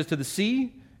its branches to the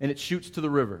sea, and its shoots to the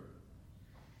river.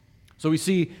 So we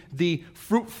see the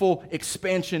fruitful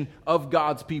expansion of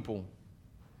God's people.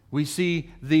 We see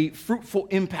the fruitful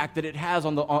impact that it has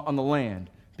on the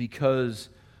land because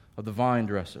of the vine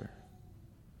dresser.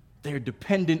 They are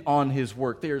dependent on his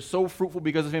work. They are so fruitful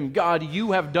because of him. God,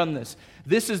 you have done this.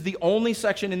 This is the only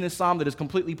section in this psalm that is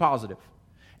completely positive.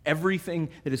 Everything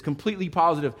that is completely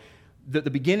positive, the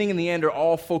beginning and the end are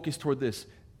all focused toward this.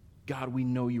 God, we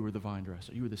know you are the vine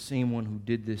dresser. You are the same one who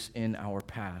did this in our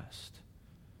past.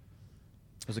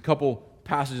 There's a couple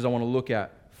passages I want to look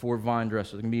at for vine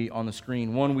dressers. They're going to be on the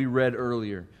screen. One we read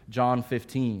earlier, John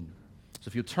 15. So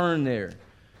if you turn there,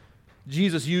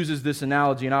 Jesus uses this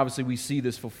analogy, and obviously we see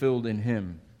this fulfilled in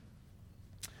him.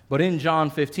 But in John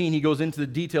 15, he goes into the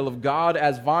detail of God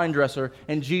as vine dresser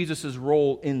and Jesus'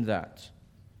 role in that.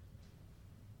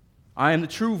 I am the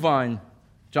true vine,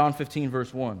 John 15,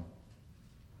 verse 1.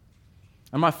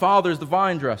 And my Father is the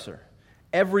vine dresser.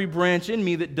 Every branch in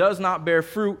me that does not bear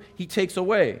fruit, he takes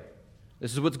away.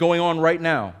 This is what's going on right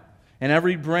now. And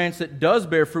every branch that does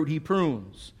bear fruit, he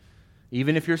prunes.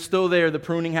 Even if you're still there, the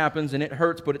pruning happens and it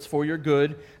hurts, but it's for your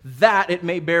good, that it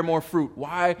may bear more fruit.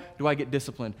 Why do I get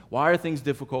disciplined? Why are things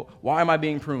difficult? Why am I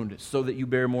being pruned? So that you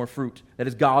bear more fruit. That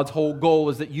is God's whole goal,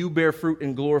 is that you bear fruit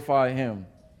and glorify him.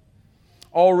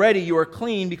 Already you are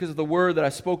clean because of the word that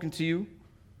I've spoken to you.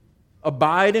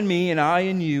 Abide in me and I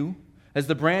in you. As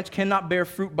the branch cannot bear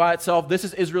fruit by itself, this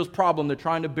is Israel's problem. They're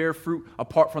trying to bear fruit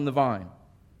apart from the vine.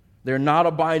 They're not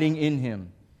abiding in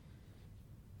him.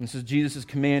 This is Jesus'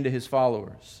 command to his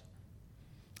followers.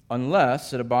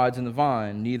 Unless it abides in the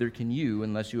vine, neither can you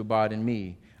unless you abide in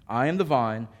me. I am the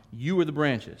vine, you are the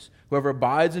branches. Whoever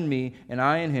abides in me and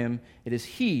I in him, it is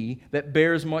he that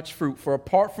bears much fruit. For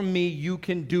apart from me, you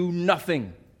can do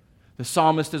nothing. The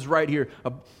psalmist is right here,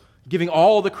 giving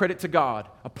all the credit to God.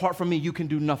 Apart from me, you can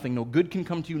do nothing. No good can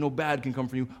come to you, no bad can come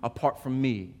from you apart from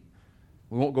me.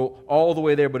 We won't go all the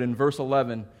way there, but in verse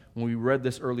 11, when we read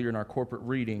this earlier in our corporate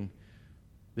reading,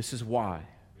 this is why.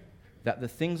 That the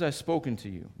things I've spoken to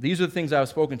you, these are the things I've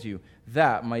spoken to you,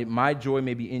 that my joy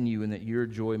may be in you and that your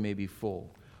joy may be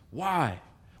full. Why?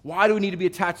 Why do we need to be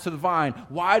attached to the vine?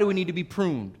 Why do we need to be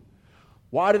pruned?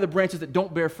 Why do the branches that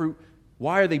don't bear fruit,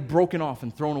 why are they broken off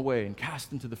and thrown away and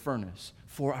cast into the furnace?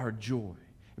 For our joy.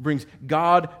 It brings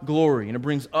God glory and it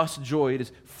brings us joy. It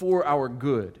is for our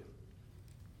good.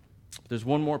 There's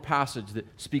one more passage that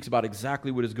speaks about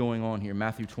exactly what is going on here,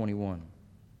 Matthew 21.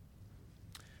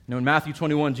 Now, in Matthew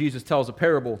 21, Jesus tells a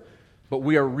parable, but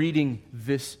we are reading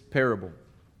this parable.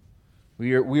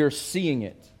 We are seeing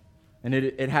it, and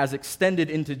it has extended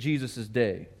into Jesus'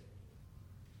 day.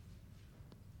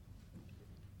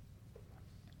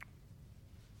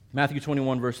 Matthew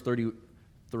 21, verse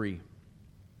 33.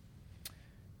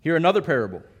 Here, another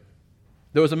parable.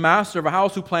 There was a master of a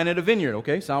house who planted a vineyard.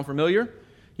 Okay, sound familiar?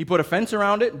 He put a fence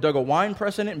around it, dug a wine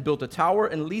press in it, and built a tower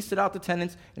and leased it out to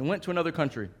tenants and went to another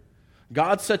country.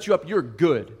 God set you up, you're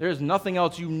good. There's nothing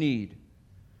else you need.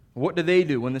 What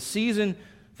do? When the season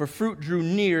for fruit drew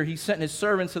near, he sent his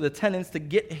servants to the tenants to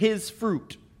get his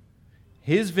fruit.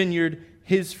 His vineyard,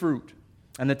 his fruit.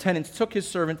 And the tenants took his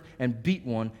servant and beat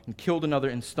one and killed another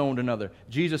and stoned another.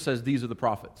 Jesus says these are the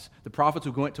prophets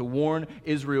who went to warn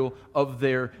Israel of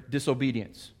their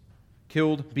disobedience.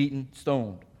 Killed, beaten,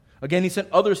 stoned. Again, he sent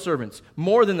other servants,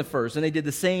 more than the first, and they did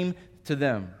the same to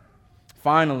them.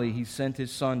 Finally, he sent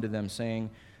his son to them, saying,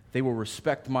 they will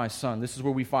respect my son. This is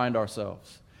where we find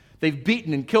ourselves. They've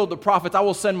beaten and killed the prophets. I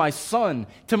will send my son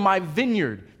to my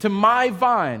vineyard, to my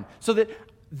vine, so that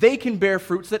they can bear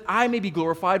fruits, that I may be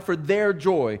glorified for their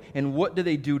joy. And what do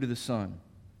they do to the son?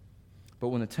 But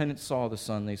when the tenants saw the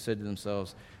son, they said to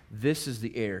themselves, this is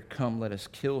the heir. Come, let us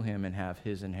kill him and have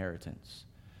his inheritance.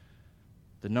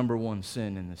 The number one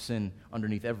sin, and the sin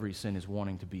underneath every sin, is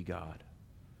wanting to be God.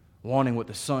 Wanting what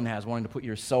the Son has, wanting to put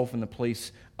yourself in the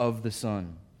place of the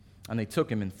Son. And they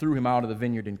took him and threw him out of the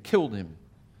vineyard and killed him.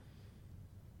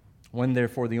 When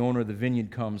therefore the owner of the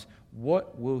vineyard comes,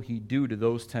 what will he do to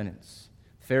those tenants?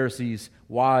 Pharisees,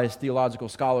 wise theological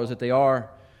scholars that they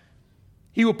are,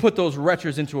 he will put those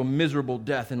wretches into a miserable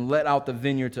death and let out the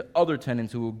vineyard to other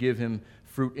tenants who will give him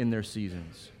fruit in their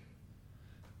seasons.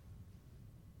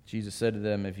 Jesus said to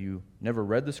them, have you never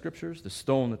read the Scriptures? The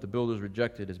stone that the builders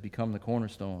rejected has become the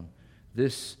cornerstone.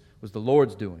 This was the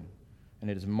Lord's doing, and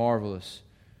it is marvelous,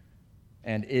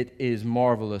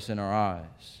 in our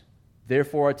eyes.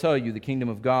 Therefore I tell you, the kingdom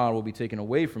of God will be taken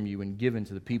away from you and given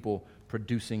to the people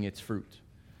producing its fruit.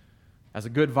 As a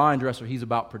good vine dresser, he's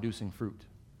about producing fruit.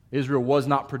 Israel was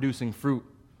not producing fruit.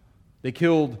 They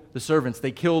killed the servants.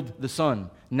 They killed the son.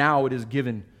 Now it is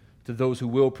given to those who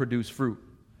will produce fruit.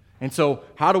 And so,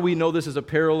 how do we know this is a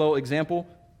parallel example?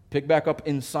 Pick back up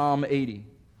in Psalm 80.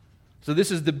 So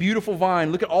this is the beautiful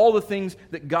vine. Look at all the things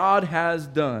that God has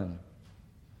done.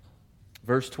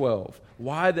 Verse 12.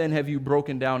 Why then have you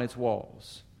broken down its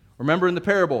walls? Remember in the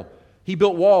parable, he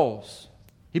built walls.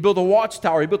 He built a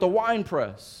watchtower. He built a wine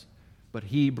press. But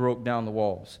he broke down the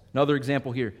walls. Another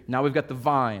example here. Now we've got the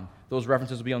vine. Those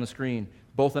references will be on the screen,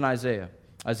 both in Isaiah.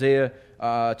 Isaiah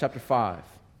chapter 5.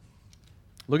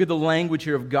 Look at the language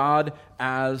here of God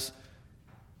as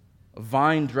a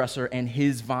vine dresser and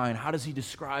his vine. How does he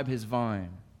describe his vine?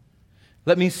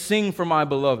 Let me sing for my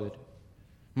beloved,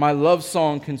 my love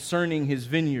song concerning his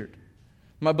vineyard.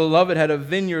 My beloved had a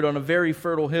vineyard on a very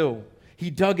fertile hill. He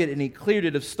dug it and he cleared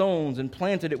it of stones and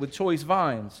planted it with choice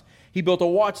vines. He built a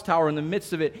watchtower in the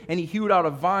midst of it, and he hewed out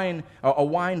a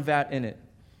wine vat in it.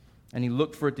 And he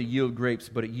looked for it to yield grapes,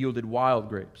 but it yielded wild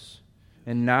grapes.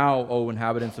 And now, O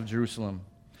inhabitants of Jerusalem,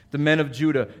 the men of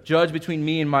Judah, judge between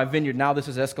me and my vineyard. Now this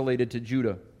has escalated to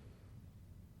Judah.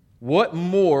 What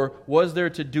more was there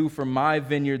to do for my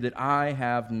vineyard that I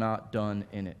have not done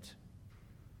in it?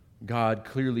 God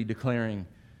clearly declaring,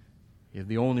 if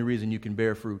the only reason you can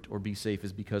bear fruit or be safe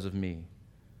is because of me.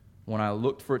 When I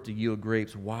looked for it to yield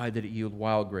grapes, why did it yield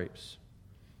wild grapes?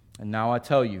 And now I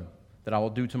tell you that I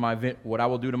will do to what I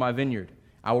will do to my vineyard.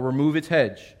 I will remove its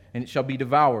hedge, and it shall be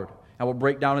devoured. I will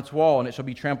break down its wall, and it shall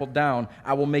be trampled down.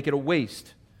 I will make it a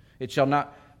waste. It shall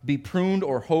not be pruned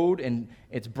or hoed, and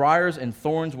its briars and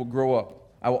thorns will grow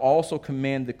up. I will also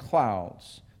command the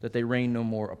clouds that they rain no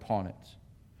more upon it.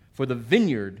 For the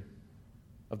vineyard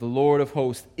of the Lord of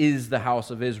hosts is the house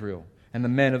of Israel, and the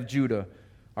men of Judah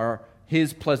are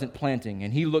his pleasant planting.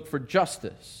 And he looked for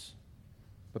justice,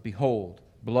 but behold,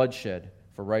 bloodshed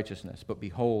for righteousness. But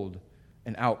behold,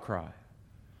 an outcry.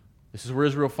 This is where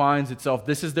Israel finds itself.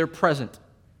 This is their present.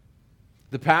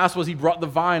 The past was he brought the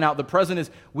vine out. The present is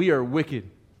we are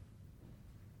wicked.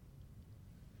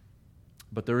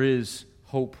 But there is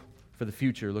hope for the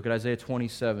future. Look at Isaiah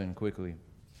 27 quickly.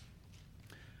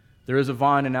 There is a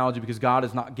vine analogy because God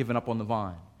has not given up on the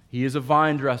vine. He is a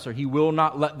vine dresser. He will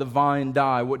not let the vine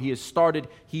die. What He has started,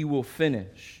 He will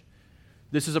finish.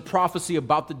 This is a prophecy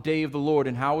about the day of the Lord.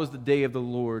 And how is the day of the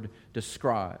Lord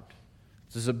described?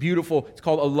 This is it's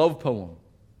called a love poem.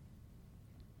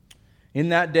 In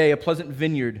that day, a pleasant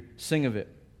vineyard, sing of it.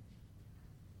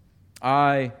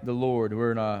 I, the Lord,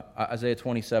 we're in Isaiah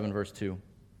 27, verse 2.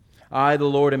 I, the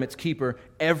Lord, am its keeper.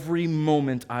 Every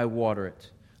moment I water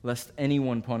it, lest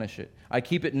anyone punish it. I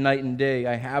keep it night and day.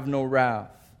 I have no wrath.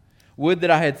 Would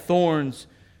that I had thorns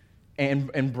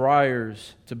and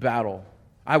briars to battle.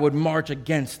 I would march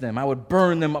against them. I would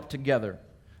burn them up together.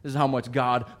 This is how much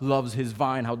God loves His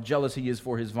vine, how jealous He is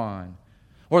for His vine.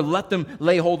 Or let them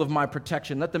lay hold of my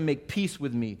protection. Let them make peace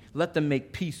with me. Let them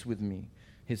make peace with me.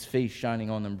 His face shining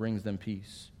on them brings them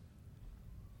peace.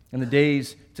 In the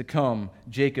days to come,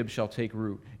 Jacob shall take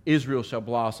root. Israel shall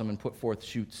blossom and put forth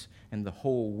shoots, and the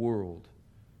whole world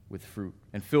with fruit,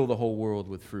 and fill the whole world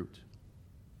with fruit.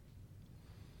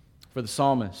 For the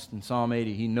psalmist in Psalm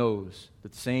 80, he knows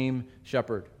that the same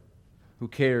shepherd who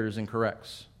cares and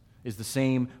corrects is the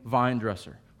same vine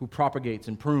dresser who propagates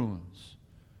and prunes,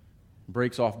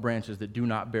 breaks off branches that do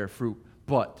not bear fruit,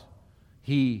 but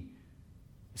He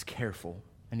is careful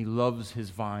and He loves His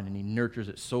vine and He nurtures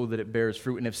it so that it bears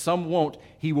fruit. And if some won't,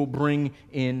 He will bring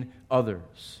in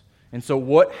others. And so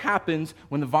what happens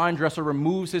when the vine dresser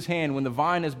removes his hand, when the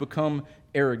vine has become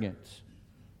arrogant?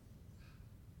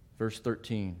 Verse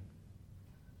 13.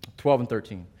 12 and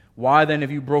 13. Why then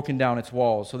have you broken down its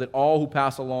walls, so that all who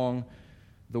pass along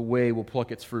the way will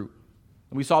pluck its fruit?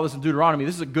 And we saw this in Deuteronomy.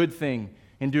 This is a good thing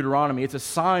in Deuteronomy. It's a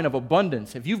sign of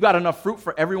abundance. If you've got enough fruit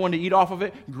for everyone to eat off of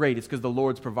it, great. It's because the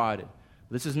Lord's provided.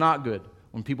 This is not good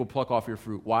when people pluck off your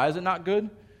fruit. Why is it not good?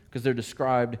 Because they're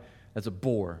described as a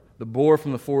boar. The boar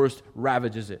from the forest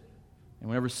ravages it. And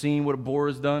we've never seen what a boar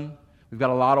has done. We've got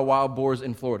a lot of wild boars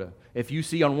in Florida. If you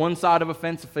see on one side of a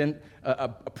fence a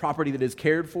property that is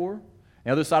cared for, on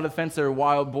the other side of the fence there are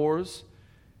wild boars,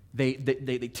 they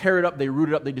tear it up, they root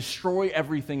it up, they destroy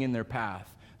everything in their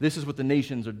path. This is what the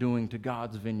nations are doing to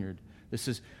God's vineyard. This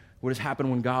is what has happened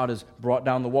when God has brought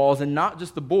down the walls, and not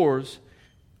just the boars,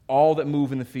 all that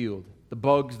move in the field, the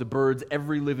bugs, the birds,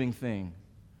 every living thing.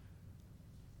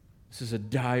 This is a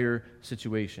dire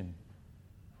situation.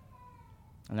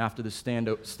 And after this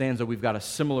stanza, we've got a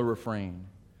similar refrain.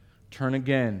 Turn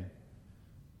again,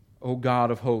 O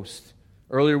God of hosts.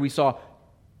 Earlier we saw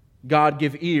God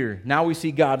give ear. Now we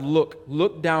see God look.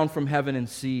 Look down from heaven and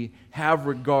see. Have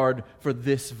regard for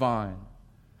this vine.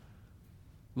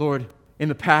 Lord, in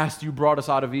the past you brought us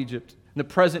out of Egypt. In the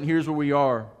present, here's where we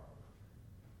are.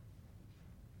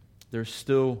 There's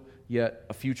still yet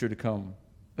a future to come.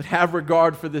 But have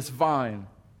regard for this vine.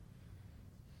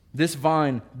 This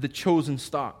vine, the chosen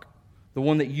stock, the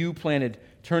one that you planted.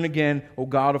 Turn again, O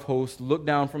God of hosts, look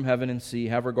down from heaven and see.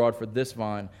 Have regard for this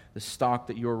vine, the stock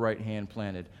that your right hand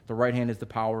planted. The right hand is the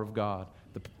power of God.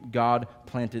 God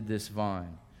planted this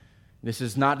vine. This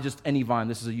is not just any vine.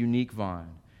 This is a unique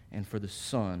vine. And for the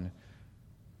Son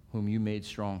whom you made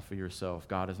strong for yourself.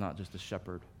 God is not just a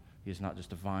shepherd. He is not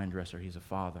just a vine dresser. He's a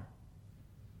father.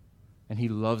 And He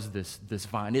loves this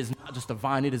vine. It is not just a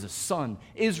vine, it is a son.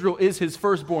 Israel is His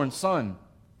firstborn son.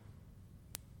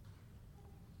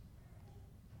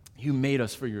 You made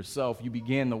us for yourself. You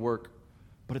began the work,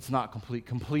 but it's not complete.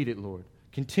 Complete it, Lord.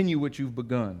 Continue what you've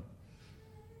begun.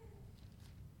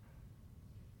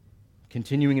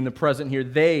 Continuing in the present here,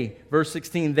 verse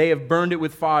 16, they have burned it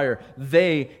with fire.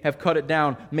 They have cut it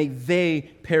down. May they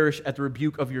perish at the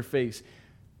rebuke of your face.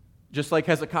 Just like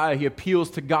Hezekiah, he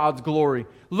appeals to God's glory.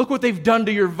 Look what they've done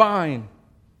to your vine.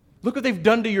 Look what they've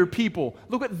done to your people.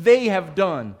 Look what they have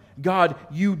done. God,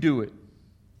 you do it.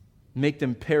 Make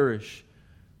them perish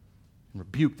and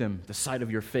rebuke them at the sight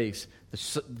of your face.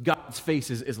 God's face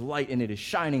is light and it is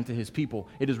shining to His people.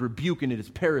 It is rebuke and it is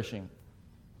perishing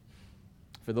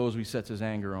for those He sets His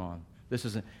anger on. This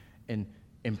is an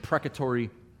imprecatory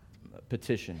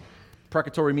petition.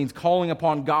 Precatory means calling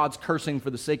upon God's cursing for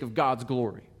the sake of God's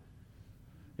glory.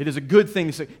 It is a good thing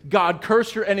to say, God,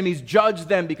 curse your enemies, judge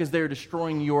them because they are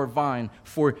destroying your vine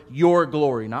for your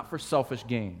glory, not for selfish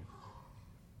gain.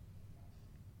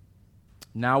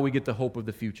 Now we get the hope of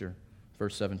the future.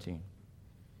 Verse 17.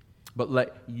 But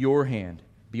let your hand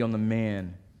be on the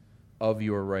man of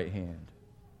your right hand.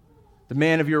 The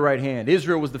man of your right hand.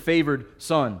 Israel was the favored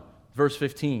son. Verse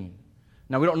 15.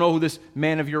 Now we don't know who this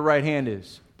man of your right hand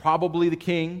is. Probably the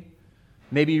king.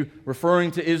 Maybe referring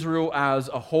to Israel as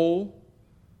a whole.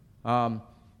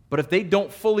 But if they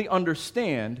don't fully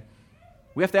understand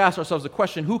we have to ask ourselves the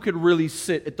question, who could really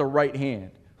sit at the right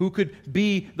hand? Who could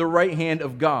be the right hand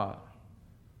of God?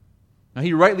 Now,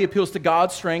 he rightly appeals to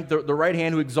God's strength, the right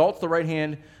hand, who exalts the right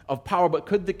hand of power, but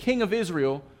could the king of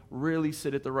Israel really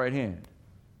sit at the right hand?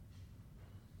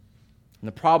 And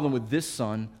the problem with this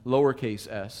son,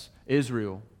 lowercase s,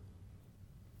 Israel,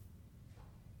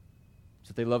 is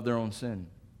that they love their own sin.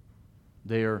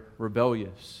 They are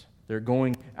rebellious. They're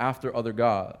going after other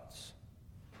gods.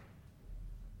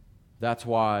 That's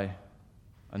why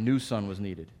a new son was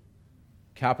needed.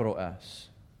 Capital S.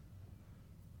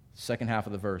 Second half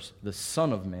of the verse, the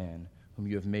Son of Man, whom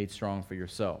you have made strong for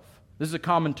yourself. This is a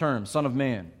common term, Son of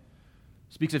Man.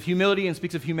 Speaks of humility and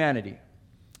speaks of humanity.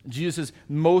 Jesus'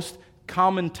 most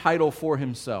common title for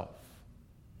himself.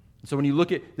 And so when you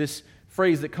look at this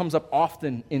phrase that comes up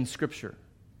often in Scripture,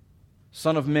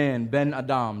 Son of Man, Ben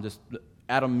Adam, just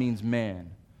Adam means man.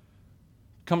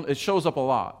 It shows up a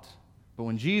lot. But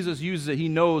when Jesus uses it, he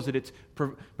knows that it's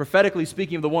prophetically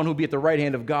speaking of the one who will be at the right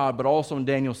hand of God, but also in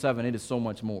Daniel 7, it is so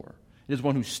much more. It is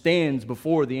one who stands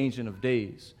before the Ancient of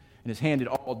Days and is handed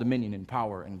all dominion and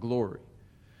power and glory.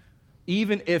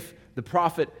 Even if the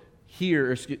prophet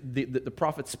here, the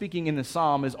prophet speaking in the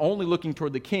psalm is only looking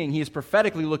toward the king, he is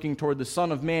prophetically looking toward the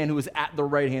Son of Man who is at the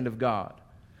right hand of God.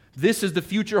 This is the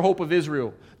future hope of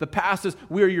Israel. The past is,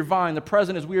 we are your vine. The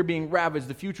present is, we are being ravaged.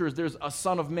 The future is, there's a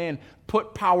Son of Man.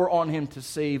 Put power on him to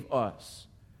save us.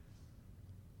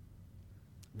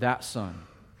 That Son,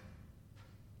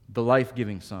 the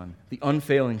life-giving Son, the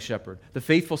unfailing shepherd, the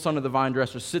faithful Son of the vine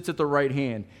dresser, sits at the right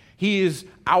hand. He is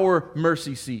our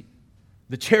mercy seat.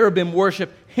 The cherubim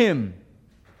worship him.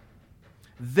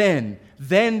 Then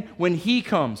when he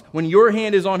comes, when your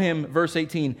hand is on him, verse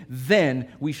 18,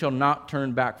 then we shall not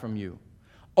turn back from you.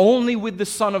 Only with the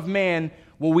Son of Man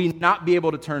will we not be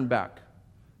able to turn back.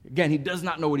 Again, he does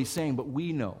not know what he's saying, but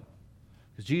we know.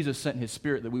 Because Jesus sent his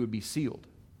Spirit that we would be sealed.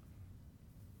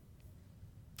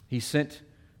 He sent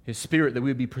his Spirit that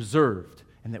we would be preserved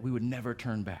and that we would never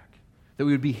turn back. That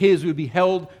we would be his, we would be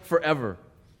held forever.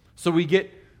 So we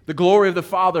get the glory of the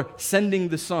Father sending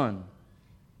the Son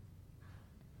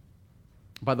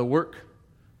by the work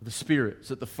of the Spirit,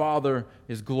 so that the Father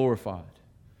is glorified.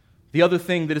 The other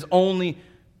thing that is only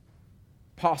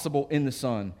possible in the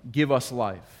Son, give us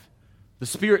life. The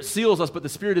Spirit seals us, but the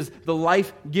Spirit is the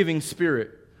life-giving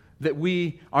Spirit that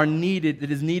we are needed, that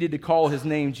is needed to call his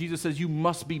name. Jesus says, you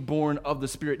must be born of the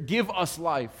Spirit. Give us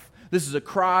life. This is a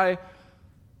cry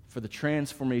for the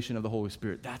transformation of the Holy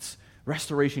Spirit.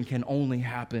 Restoration can only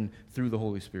happen through the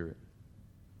Holy Spirit.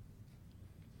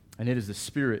 And it is the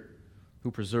Spirit who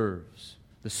preserves.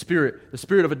 The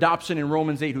Spirit of adoption in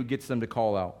Romans 8 who gets them to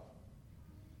call out.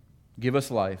 Give us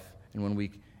life, and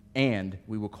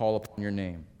we will call upon your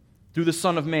name. Through the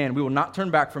Son of Man, we will not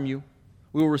turn back from you.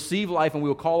 We will receive life, and we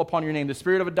will call upon your name. The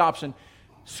Spirit of adoption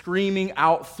screaming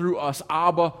out through us,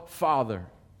 Abba, Father.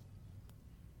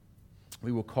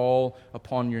 We will call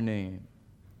upon your name.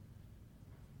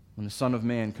 When the Son of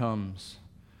Man comes,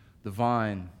 the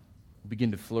vine will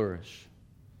begin to flourish.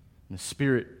 And the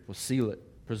Spirit will seal it,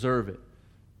 preserve it,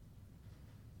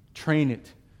 train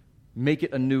it, make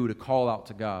it anew to call out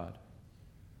to God.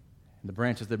 And the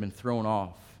branches that have been thrown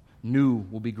off, new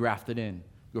will be grafted in.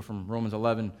 Go from Romans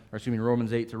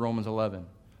 8 to Romans 11.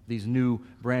 These new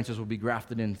branches will be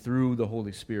grafted in through the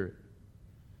Holy Spirit.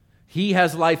 He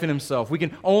has life in himself. We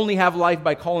can only have life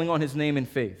by calling on his name in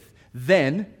faith.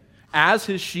 Then, as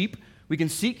his sheep, we can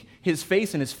seek his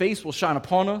face, and his face will shine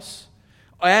upon us.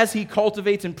 As he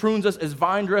cultivates and prunes us as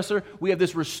vine dresser, we have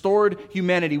this restored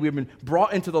humanity. We have been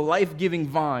brought into the life-giving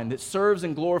vine that serves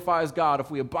and glorifies God.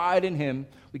 If we abide in him,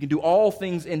 we can do all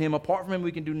things in him. Apart from him,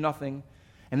 we can do nothing.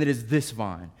 And it is this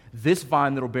vine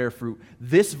that will bear fruit,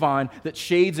 this vine that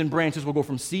shades and branches will go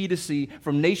from sea to sea,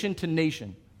 from nation to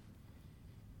nation.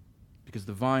 Because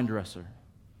the vine dresser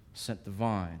sent the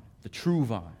vine, the true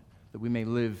vine, that we may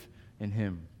live in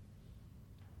him.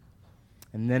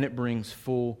 And then it brings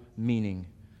full meaning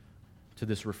to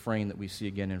this refrain that we see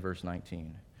again in verse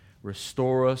 19.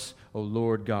 Restore us, O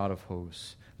Lord God of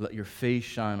hosts. Let your face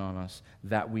shine on us,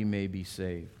 that we may be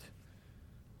saved.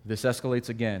 This escalates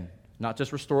again. Not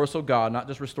just restore us, O God, not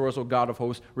just restore us, O God of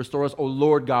hosts. Restore us, O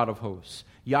Lord God of hosts.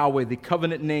 Yahweh, the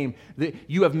covenant name.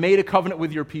 You have made a covenant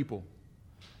with your people.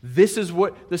 This is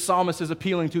what the psalmist is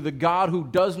appealing to, the God who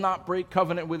does not break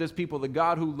covenant with his people, the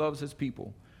God who loves his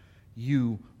people.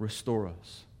 You restore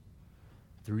us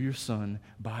through your Son,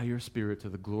 by your Spirit, to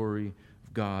the glory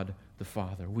of God the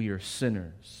Father. We are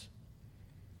sinners.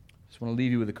 I just want to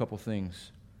leave you with a couple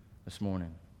things this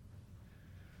morning.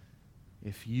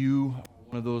 If you are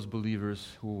one of those believers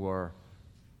who are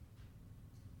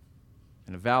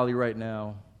in a valley right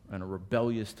now, in a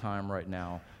rebellious time right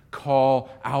now, call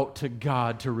out to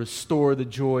God to restore the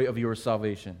joy of your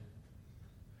salvation.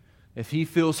 If he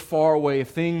feels far away, if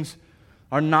things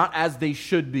are not as they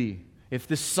should be, if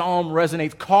this psalm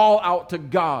resonates, call out to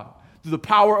God through the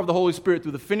power of the Holy Spirit,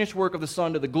 through the finished work of the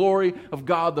Son, to the glory of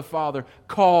God the Father.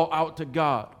 Call out to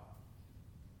God.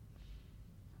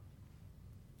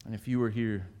 And if you are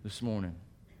here this morning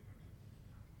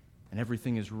and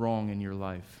everything is wrong in your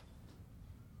life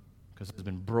because it's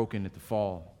been broken at the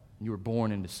fall, and you were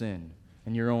born into sin,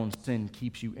 and your own sin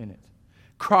keeps you in it,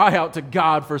 cry out to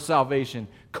God for salvation.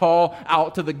 Call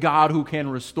out to the God who can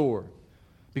restore.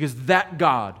 Because that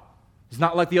God is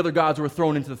not like the other gods who were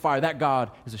thrown into the fire. That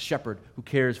God is a shepherd who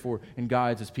cares for and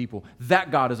guides his people.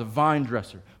 That God is a vine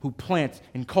dresser who plants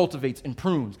and cultivates and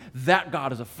prunes. That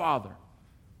God is a father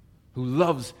who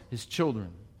loves his children,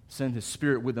 send his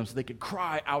Spirit with them so they could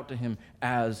cry out to him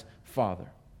as Father.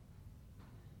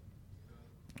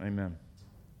 Amen.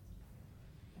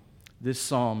 This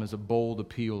psalm is a bold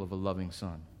appeal of a loving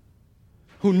Son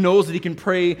who knows that he can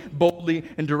pray boldly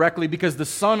and directly because the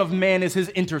Son of Man is his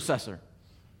intercessor.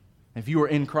 If you are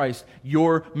in Christ,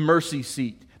 your mercy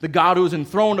seat, the God who is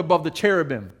enthroned above the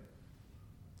cherubim,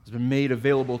 has been made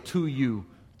available to you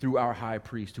through our high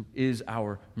priest, who is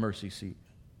our mercy seat.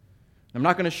 I'm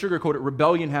not going to sugarcoat it.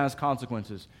 Rebellion has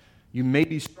consequences. You may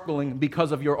be struggling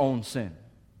because of your own sin.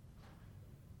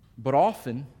 But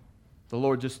often, the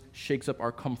Lord just shakes up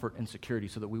our comfort and security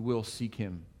so that we will seek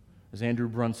him, as Andrew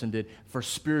Brunson did, for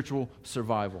spiritual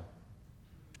survival.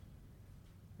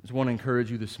 I just want to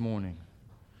encourage you this morning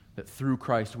that through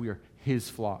Christ we are his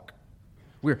flock.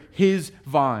 We are his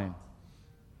vine.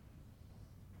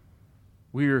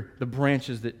 We are the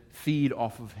branches that feed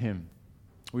off of him.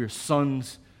 We are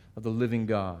sons of the living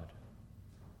God.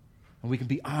 And we can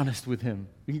be honest with him.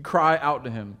 We can cry out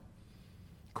to him.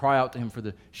 Cry out to him for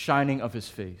the shining of his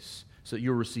face so that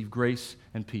you'll receive grace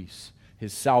and peace,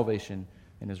 his salvation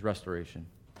and his restoration.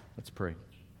 Let's pray.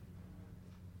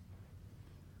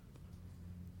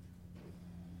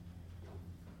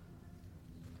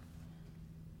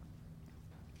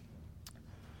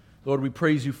 Lord, we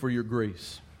praise you for your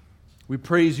grace. We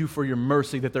praise you for your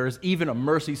mercy, that there is even a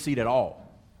mercy seat at all.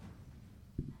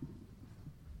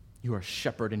 You are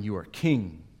shepherd and you are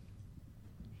king.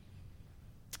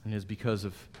 And it is because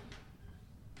of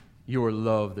your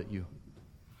love that you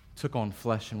took on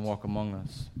flesh and walked among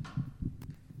us.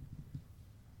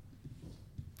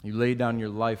 You laid down your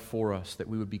life for us that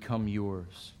we would become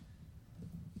yours.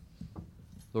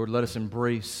 Lord, let us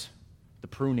embrace the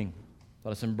pruning.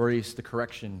 Let us embrace the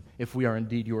correction if we are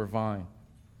indeed your vine.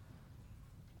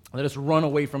 Let us run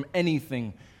away from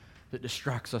anything that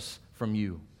distracts us from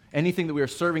you. Anything that we are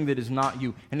serving that is not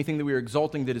you. Anything that we are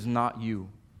exalting that is not you.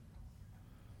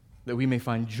 That we may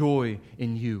find joy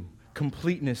in you,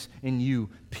 completeness in you,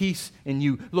 peace in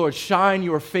you. Lord, shine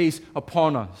your face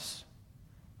upon us.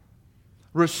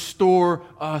 Restore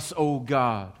us, O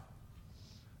God.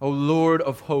 O Lord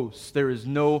of hosts, there is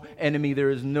no enemy, there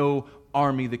is no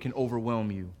army that can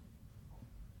overwhelm you.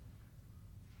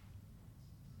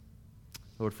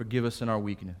 Lord, forgive us in our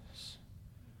weakness.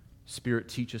 Spirit,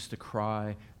 teach us to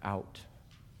cry out.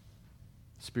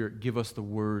 Spirit, give us the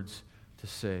words to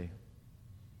say,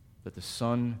 that the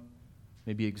Son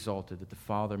may be exalted, that the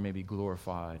Father may be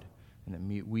glorified, and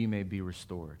that we may be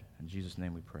restored. In Jesus'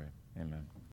 name we pray. Amen.